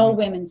 and no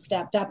women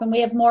stepped up. And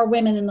we have more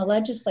women in the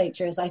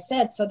legislature, as I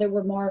said, so there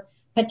were more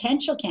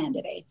potential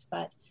candidates,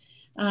 but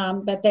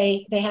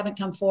they haven't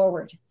come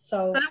forward.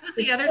 So that was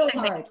the other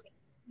thing that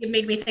you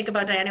made me think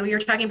about, Diana. We were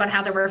talking about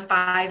how there were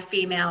 5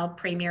 female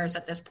premiers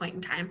at this point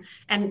in time,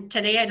 and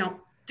today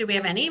do we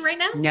have any right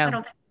now? No. I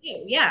don't think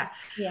we do. Yeah.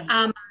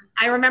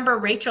 I remember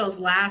Rachel's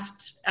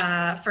last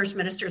First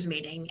Minister's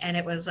meeting, and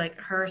it was like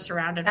her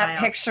surrounded by that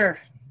picture.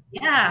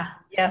 Yeah.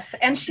 Yes,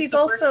 and she's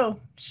also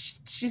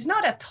she's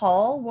not a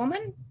tall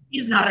woman.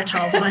 She's not a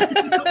tall woman.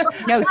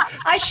 No,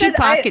 she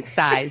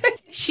pocket-sized.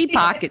 She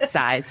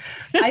pocket-sized.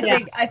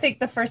 I think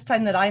the first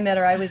time that I met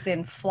her, I was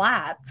in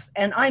flats,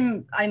 and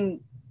I'm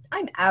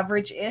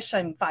average-ish.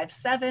 I'm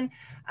 5'7",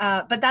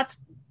 but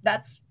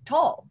that's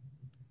tall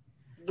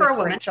for a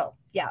woman. Rachel.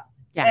 Yeah.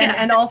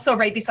 And also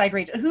right beside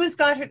Rachel,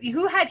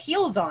 who had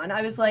heels on.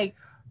 I was like,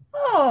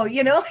 oh,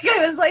 like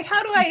I was like,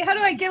 how do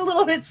I get a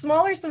little bit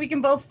smaller so we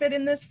can both fit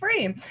in this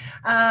frame?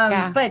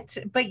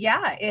 But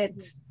yeah,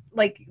 it's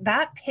like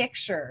that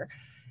picture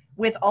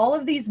with all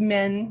of these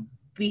men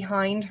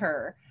behind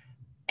her,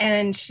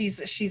 and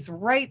she's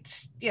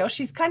right,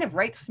 she's kind of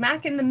right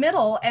smack in the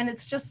middle, and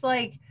it's just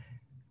like,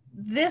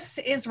 this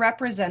is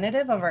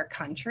representative of our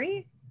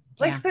country.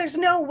 Like, there's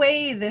no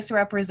way this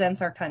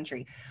represents our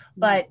country.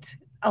 But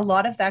a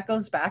lot of that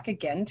goes back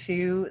again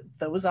to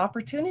those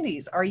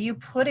opportunities. Are you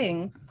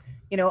putting,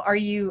 are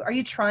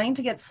you trying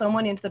to get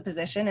someone into the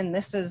position? And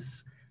this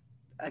is,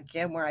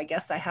 again, where I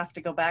guess I have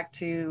to go back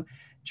to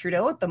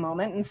Trudeau at the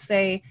moment and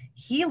say,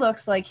 he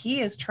looks like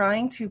he is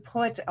trying to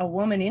put a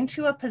woman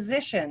into a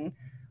position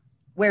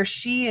where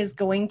she is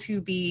going to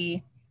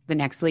be the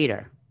next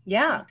leader.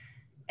 Yeah.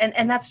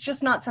 And that's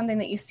just not something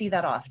that you see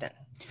that often.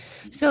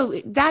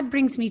 So that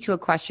brings me to a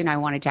question I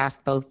wanted to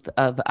ask both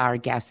of our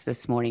guests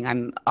this morning.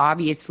 I'm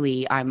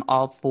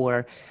all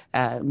for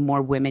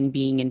more women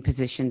being in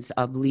positions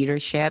of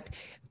leadership,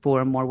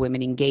 for more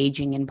women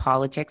engaging in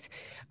politics.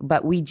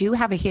 But we do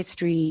have a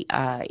history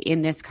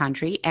in this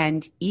country,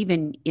 and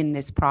even in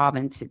this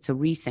province, it's a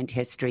recent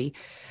history,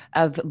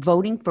 of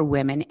voting for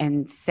women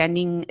and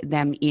sending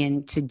them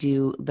in to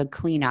do the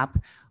cleanup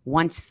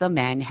once the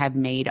men have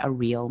made a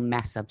real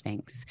mess of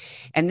things.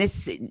 And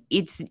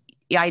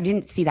I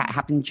didn't see that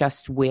happen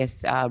just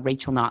with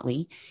Rachel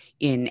Notley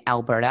in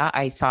Alberta.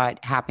 I saw it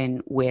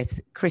happen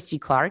with Christy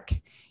Clark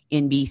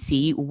in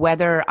BC.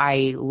 Whether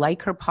I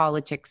like her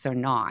politics or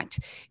not,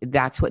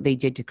 that's what they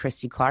did to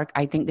Christy Clark.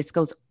 I think this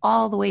goes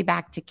all the way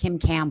back to Kim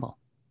Campbell.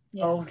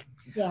 Yes. Oh,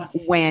 yeah.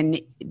 When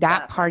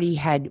that party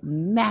had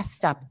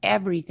messed up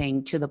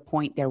everything to the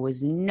point there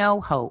was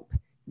no hope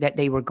that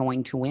they were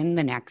going to win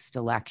the next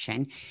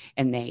election,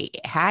 and they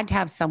had to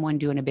have someone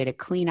doing a bit of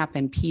cleanup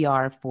and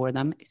PR for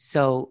them.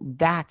 So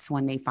that's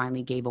when they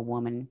finally gave a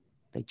woman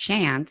the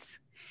chance,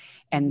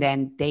 and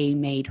then they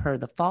made her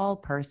the fall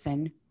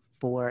person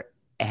for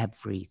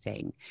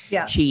everything.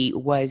 Yeah. She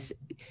was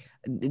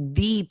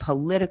the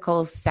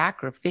political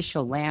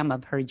sacrificial lamb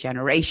of her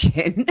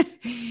generation.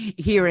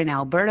 Here in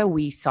Alberta,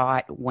 we saw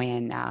it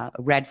when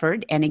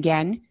Redford, and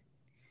again,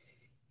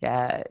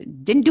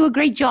 didn't do a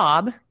great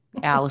job,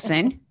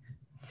 Allison,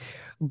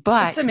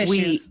 but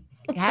we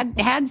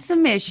had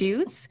some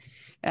issues,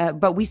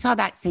 but we saw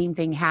that same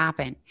thing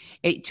happen.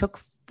 It took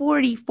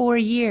 44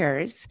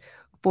 years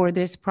for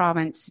this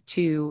province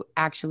to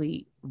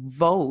actually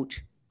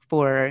vote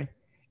for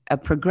a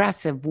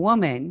progressive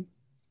woman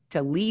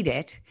to lead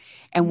it.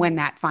 And when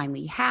that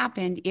finally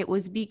happened, it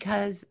was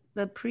because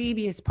the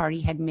previous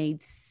party had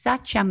made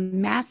such a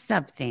mess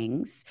of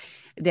things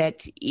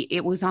that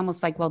it was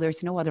almost like, well,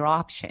 there's no other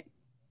option,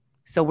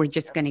 so we're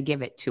just going to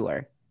give it to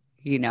her.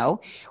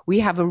 We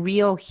have a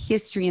real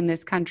history in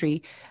this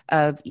country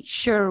of,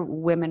 sure,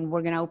 women,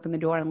 we're going to open the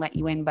door and let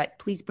you in, but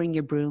please bring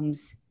your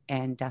brooms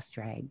and dust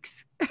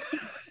rags.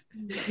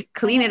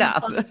 Clean it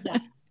up.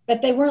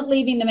 But they weren't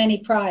leaving them any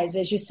prize.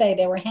 As you say,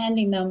 they were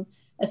handing them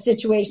a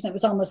situation that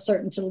was almost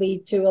certain to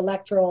lead to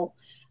electoral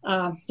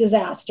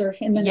disaster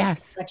in the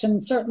next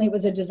election. Certainly it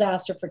was a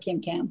disaster for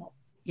Kim Campbell.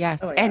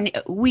 Yes. Oh, yeah. And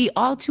we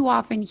all too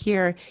often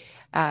hear,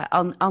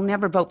 I'll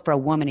never vote for a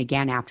woman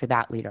again after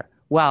that leader.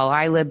 Well,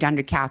 I lived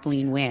under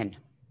Kathleen Wynne.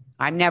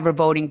 I'm never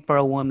voting for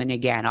a woman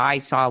again. I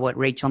saw what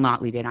Rachel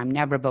Notley did. I'm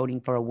never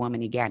voting for a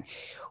woman again,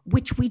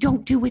 which we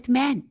don't do with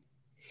men.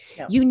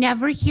 No. You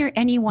never hear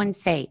anyone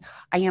say,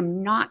 I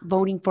am not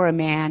voting for a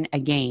man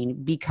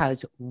again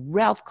because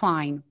Ralph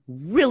Klein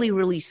really,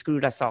 really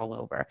screwed us all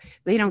over.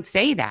 They don't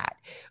say that.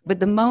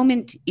 But the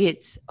moment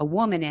it's a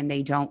woman and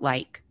they don't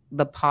like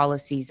the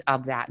policies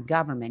of that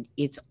government,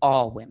 it's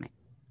all women.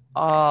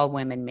 All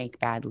women make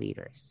bad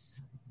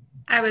leaders.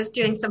 I was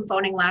doing some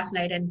phoning last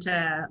night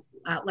into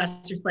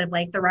Lesser Slave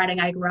Lake, the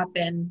riding I grew up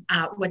in,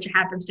 which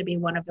happens to be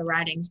one of the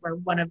ridings where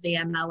one of the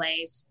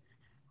MLAs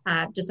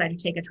decided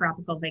to take a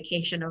tropical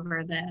vacation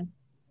over the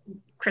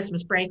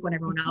Christmas break when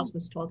everyone else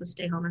was told to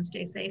stay home and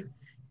stay safe.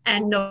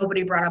 And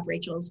nobody brought up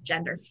Rachel's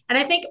gender. And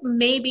I think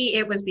maybe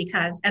it was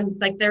because,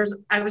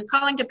 I was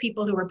calling to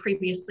people who were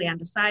previously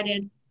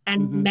undecided,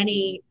 and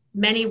many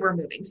were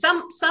moving.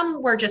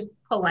 Some were just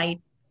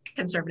polite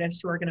conservatives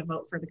who are going to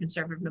vote for the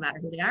conservative no matter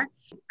who they are.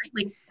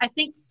 I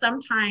think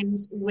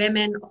sometimes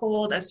women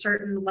hold a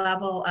certain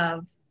level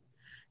of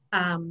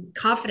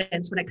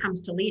confidence when it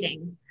comes to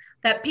leading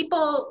that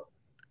people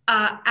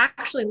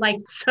actually like.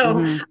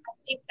 So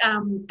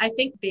I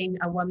think being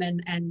a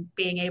woman and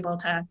being able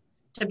to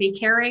be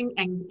caring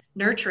and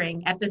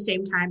nurturing at the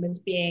same time as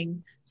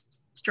being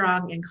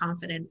strong and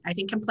confident, I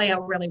think can play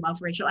out really well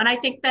for Rachel. And I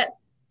think that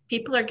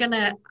people are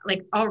gonna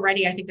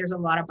already. I think there's a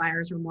lot of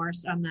buyer's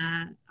remorse on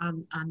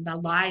the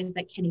lies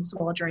that Kenny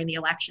sold during the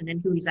election and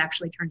who he's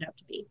actually turned out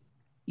to be.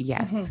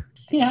 Yes.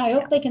 Yeah, I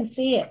hope they can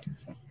see it,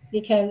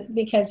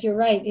 because you're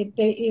right.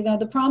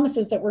 The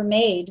promises that were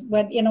made,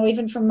 when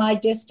even from my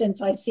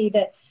distance, I see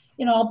that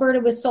Alberta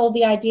was sold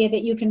the idea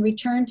that you can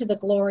return to the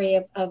glory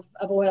of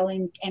oil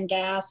and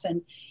gas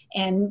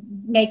and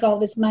make all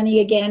this money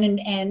again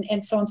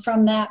and so on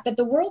from that. But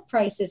the world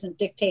price isn't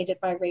dictated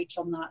by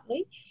Rachel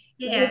Notley.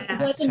 Yeah, it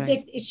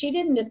wasn't she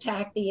didn't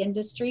attack the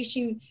industry.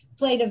 She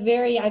played a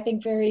very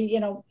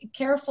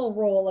careful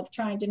role of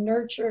trying to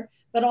nurture,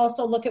 but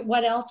also look at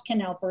what else can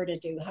Alberta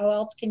do? How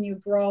else can you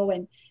grow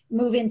and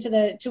move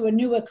to a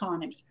new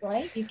economy,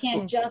 right? You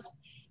can't just,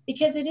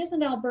 because it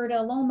isn't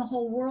Alberta alone, the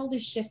whole world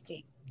is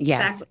shifting.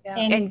 Yes.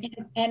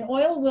 And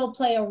oil will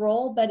play a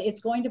role, but it's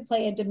going to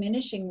play a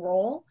diminishing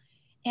role.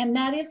 And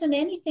that isn't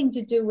anything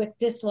to do with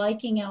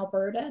disliking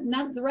Alberta.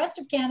 The rest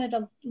of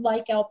Canada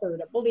like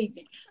Alberta, believe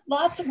me.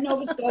 Lots of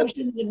Nova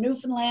Scotians and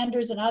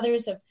Newfoundlanders and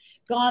others have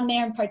gone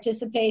there and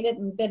participated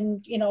and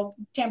been,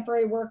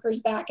 temporary workers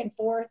back and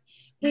forth.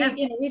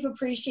 We've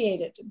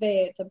appreciated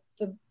the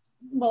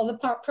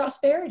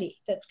prosperity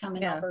that's come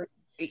in Alberta.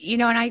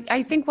 And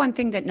I think one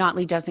thing that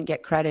Notley doesn't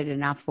get credit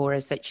enough for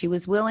is that she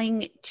was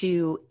willing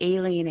to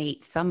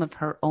alienate some of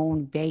her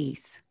own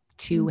base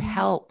to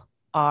help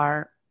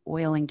our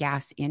oil and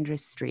gas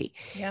industry.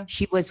 Yeah.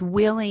 She was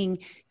willing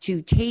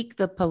to take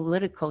the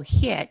political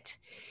hit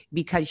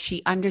because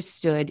she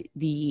understood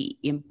the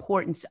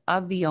importance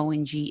of the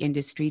ONG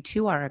industry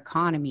to our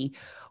economy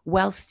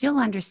while still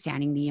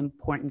understanding the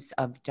importance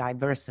of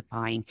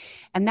diversifying.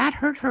 And that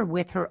hurt her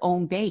with her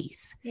own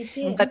base. It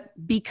did. But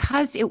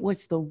because it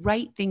was the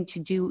right thing to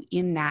do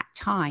in that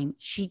time,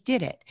 she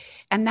did it.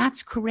 And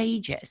that's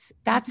courageous.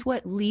 That's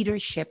what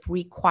leadership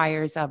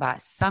requires of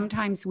us.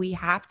 Sometimes we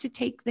have to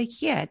take the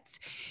hits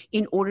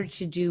in order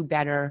to do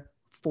better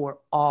for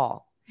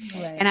all.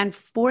 Right. And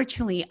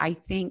unfortunately, I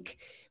think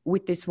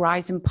with this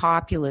rise in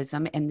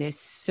populism and this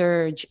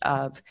surge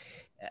of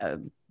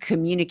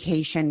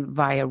communication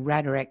via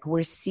rhetoric,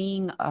 we're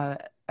seeing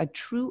a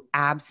true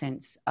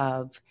absence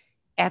of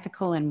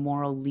ethical and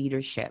moral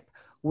leadership.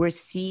 We're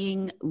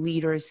seeing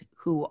leaders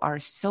who are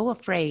so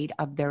afraid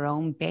of their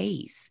own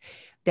base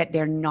that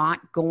they're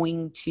not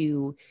going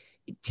to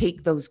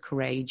take those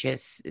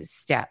courageous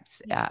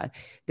steps.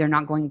 They're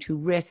not going to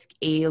risk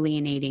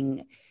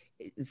alienating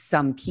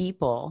some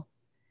people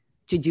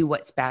to do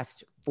what's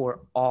best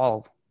for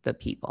all the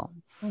people.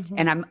 Mm-hmm.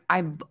 And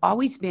I've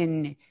always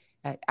been,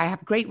 I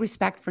have great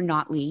respect for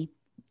Notley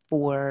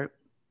for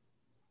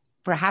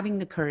having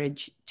the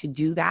courage to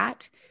do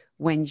that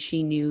when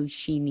she knew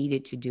she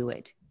needed to do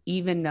it,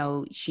 even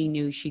though she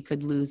knew she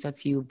could lose a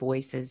few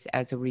voices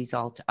as a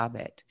result of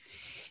it.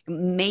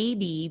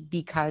 Maybe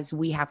because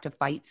we have to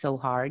fight so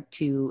hard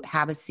to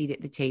have a seat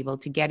at the table,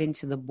 to get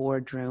into the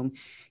boardroom,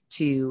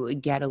 to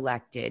get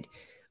elected,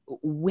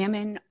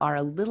 women are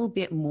a little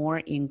bit more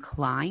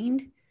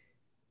inclined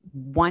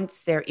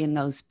once they're in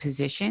those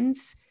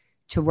positions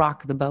to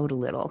rock the boat a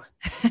little,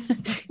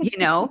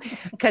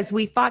 because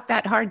we fought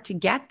that hard to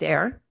get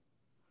there.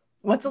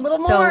 What's a little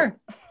more?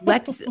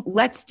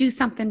 let's do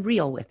something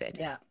real with it.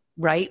 Yeah.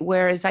 Right.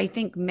 Whereas I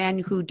think men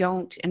who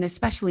don't, and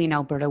especially in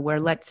Alberta, where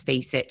let's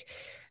face it,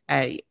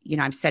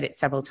 I've said it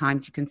several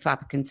times, you can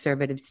slap a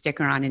conservative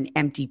sticker on an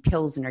empty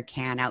Pilsner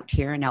can out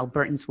here and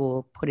Albertans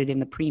will put it in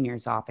the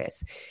Premier's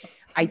office.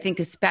 I think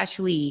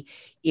especially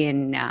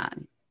in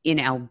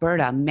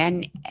Alberta,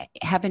 men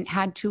haven't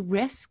had to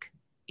risk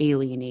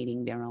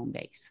alienating their own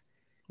base.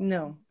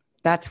 No.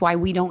 That's why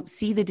we don't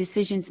see the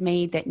decisions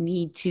made that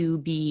need to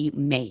be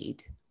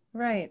made.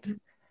 Right.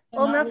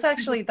 Well, and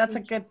that's a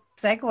good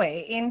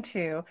segue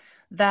into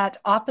that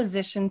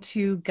opposition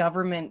to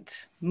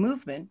government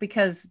movement,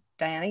 because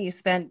Diana, you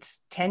spent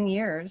 10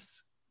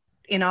 years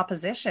in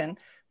opposition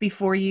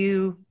before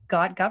you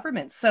got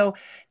government. So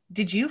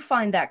did you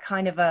find that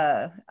kind of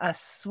a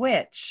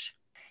switch?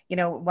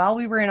 While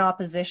we were in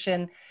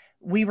opposition,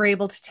 we were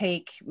able to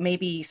take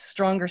maybe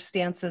stronger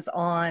stances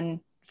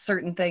on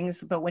certain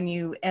things, but when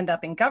you end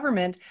up in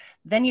government,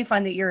 then you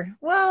find that you're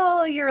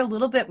a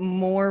little bit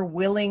more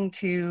willing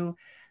to,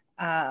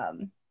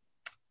 and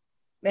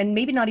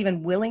maybe not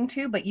even willing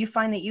to, but you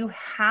find that you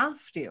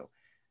have to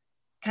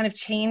kind of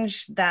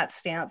change that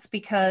stance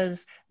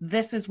because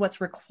this is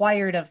what's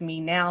required of me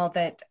now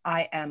that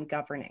I am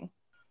governing.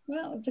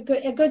 Well,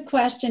 it's a good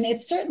question.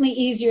 It's certainly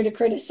easier to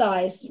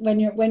criticize when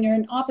you're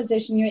in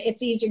opposition.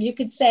 It's easier. You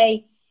could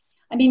say,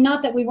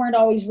 not that we weren't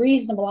always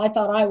reasonable. I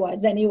thought I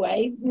was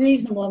anyway,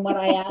 reasonable in what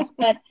I asked.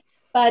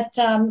 But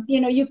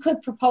you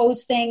could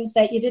propose things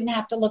that you didn't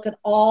have to look at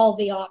all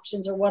the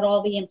options or what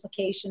all the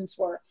implications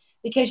were.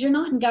 Because you're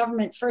not in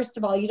government, first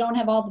of all, you don't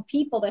have all the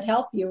people that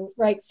help you,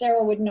 right?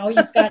 Sarah would know.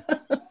 You've got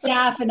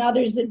staff and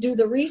others that do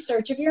the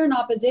research. If you're in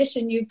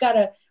opposition, you've got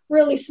a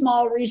really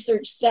small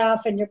research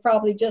staff and you're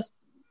probably just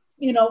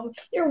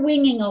you're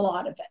winging a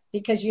lot of it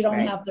because you don't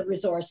have the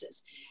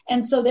resources.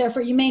 And so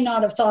therefore you may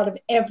not have thought of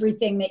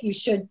everything that you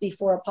should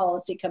before a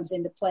policy comes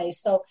into place.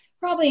 So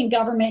probably in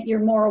government, you're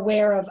more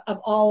aware of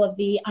all of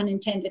the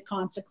unintended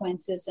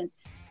consequences and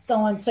so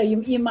on. So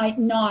you might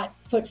not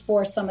put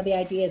forth some of the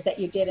ideas that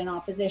you did in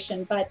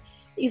opposition, but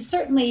you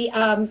certainly,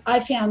 I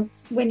found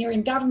when you're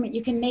in government,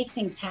 you can make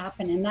things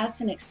happen. And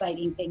that's an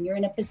exciting thing. You're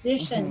in a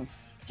position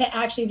to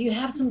actually, if you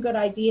have some good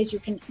ideas, you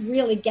can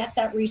really get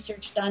that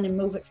research done and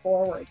move it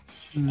forward.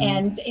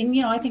 And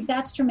you know, I think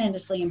that's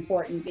tremendously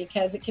important,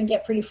 because it can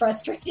get pretty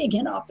frustrating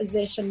in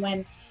opposition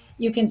when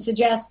you can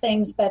suggest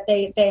things, but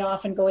they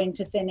often go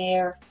into thin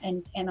air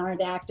and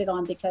aren't acted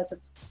on because of,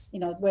 you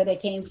know, where they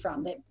came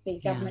from. That the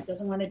government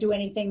doesn't want to do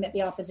anything that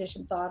the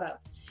opposition thought of.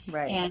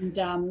 Right.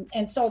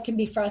 And so it can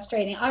be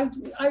frustrating. I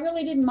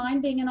really didn't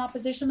mind being in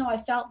opposition, though. I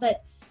felt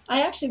that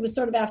I actually was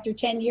sort of, after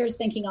 10 years,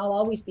 thinking I'll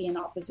always be in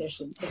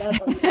opposition. So that's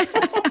what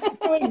I'm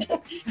doing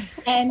this.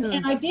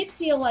 And I did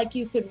feel like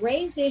you could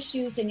raise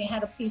issues, and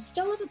you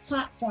still have a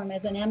platform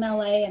as an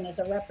MLA and as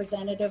a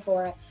representative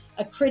or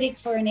a critic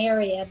for an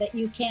area, that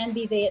you can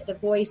be the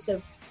voice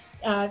of,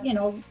 you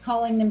know,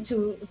 calling them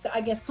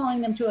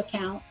to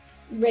account,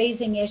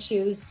 raising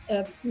issues,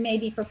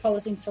 maybe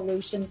proposing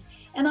solutions.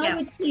 And I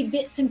would see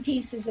bits and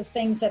pieces of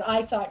things that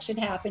I thought should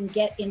happen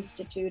get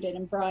instituted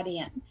and brought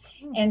in.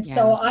 And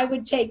so I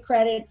would take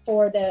credit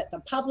for the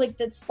public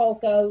that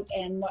spoke out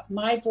and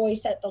my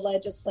voice at the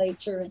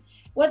legislature. It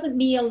wasn't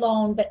me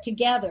alone, but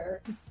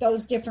together,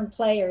 those different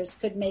players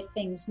could make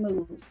things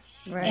move.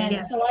 Right.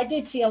 And so I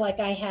did feel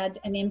like I had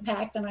an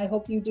impact, and I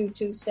hope you do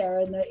too,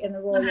 Sarah, in the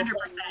role. 100%.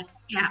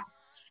 Yeah.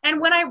 And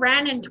when I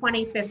ran in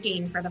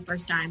 2015 for the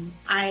first time,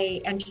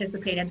 I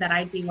anticipated that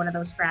I'd be one of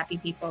those scrappy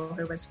people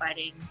who was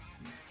fighting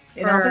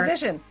in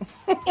opposition.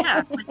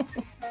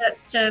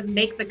 To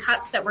make the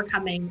cuts that were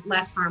coming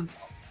less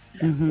harmful,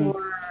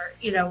 or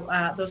you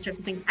know, those types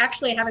of things.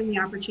 Actually, having the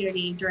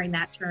opportunity during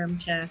that term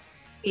to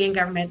be in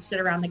government, sit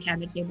around the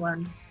cabinet table,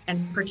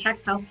 and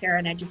protect healthcare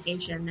and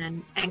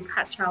education, and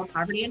cut child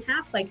poverty in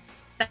half, like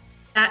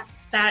that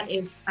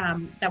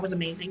was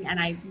amazing, and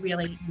I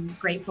really am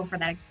grateful for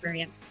that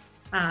experience.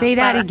 Say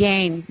that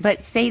again.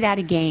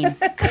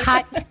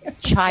 Cut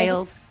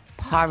child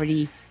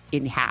poverty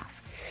in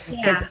half.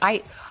 Because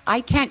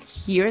I can't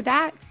hear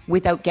that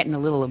without getting a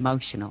little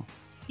emotional.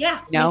 Yeah.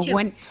 No,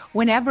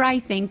 whenever I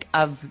think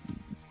of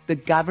the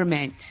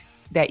government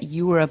that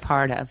you were a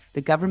part of,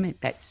 the government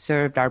that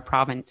served our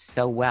province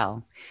so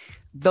well,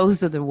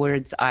 those are the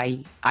words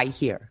I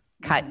hear.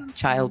 Cut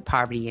child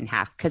poverty in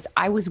half. Because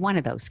I was one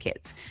of those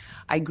kids.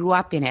 I grew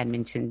up in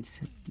Edmonton's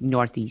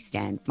Northeast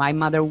End. My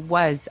mother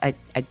was a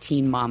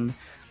teen mom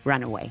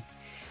runaway.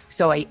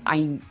 So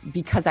I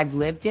because I've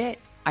lived it,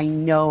 I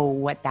know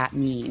what that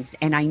means.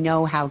 And I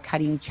know how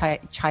cutting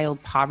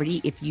child poverty,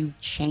 if you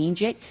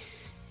change it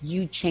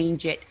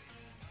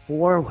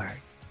forward.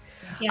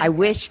 Yeah. I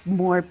wish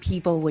more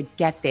people would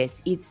get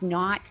this. It's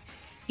not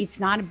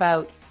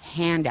about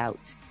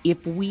handouts.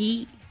 If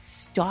we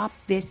stop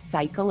this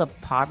cycle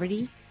of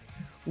poverty,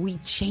 we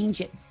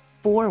change it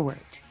forward.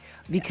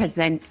 Because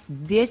then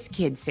this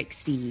kid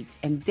succeeds,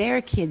 and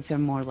their kids are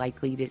more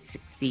likely to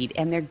succeed,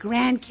 and their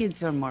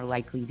grandkids are more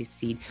likely to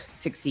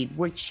succeed.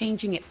 We're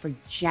changing it for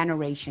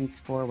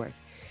generations forward.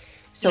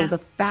 So the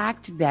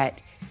fact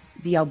that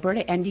the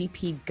Alberta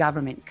NDP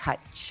government cut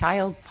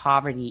child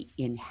poverty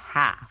in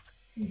half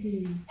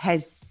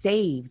has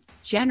saved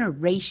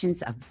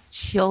generations of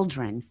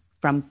children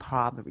from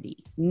poverty,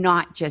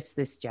 not just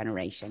this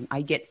generation.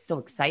 I get so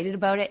excited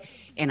about it,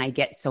 and I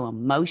get so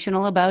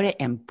emotional about it,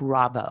 and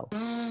bravo.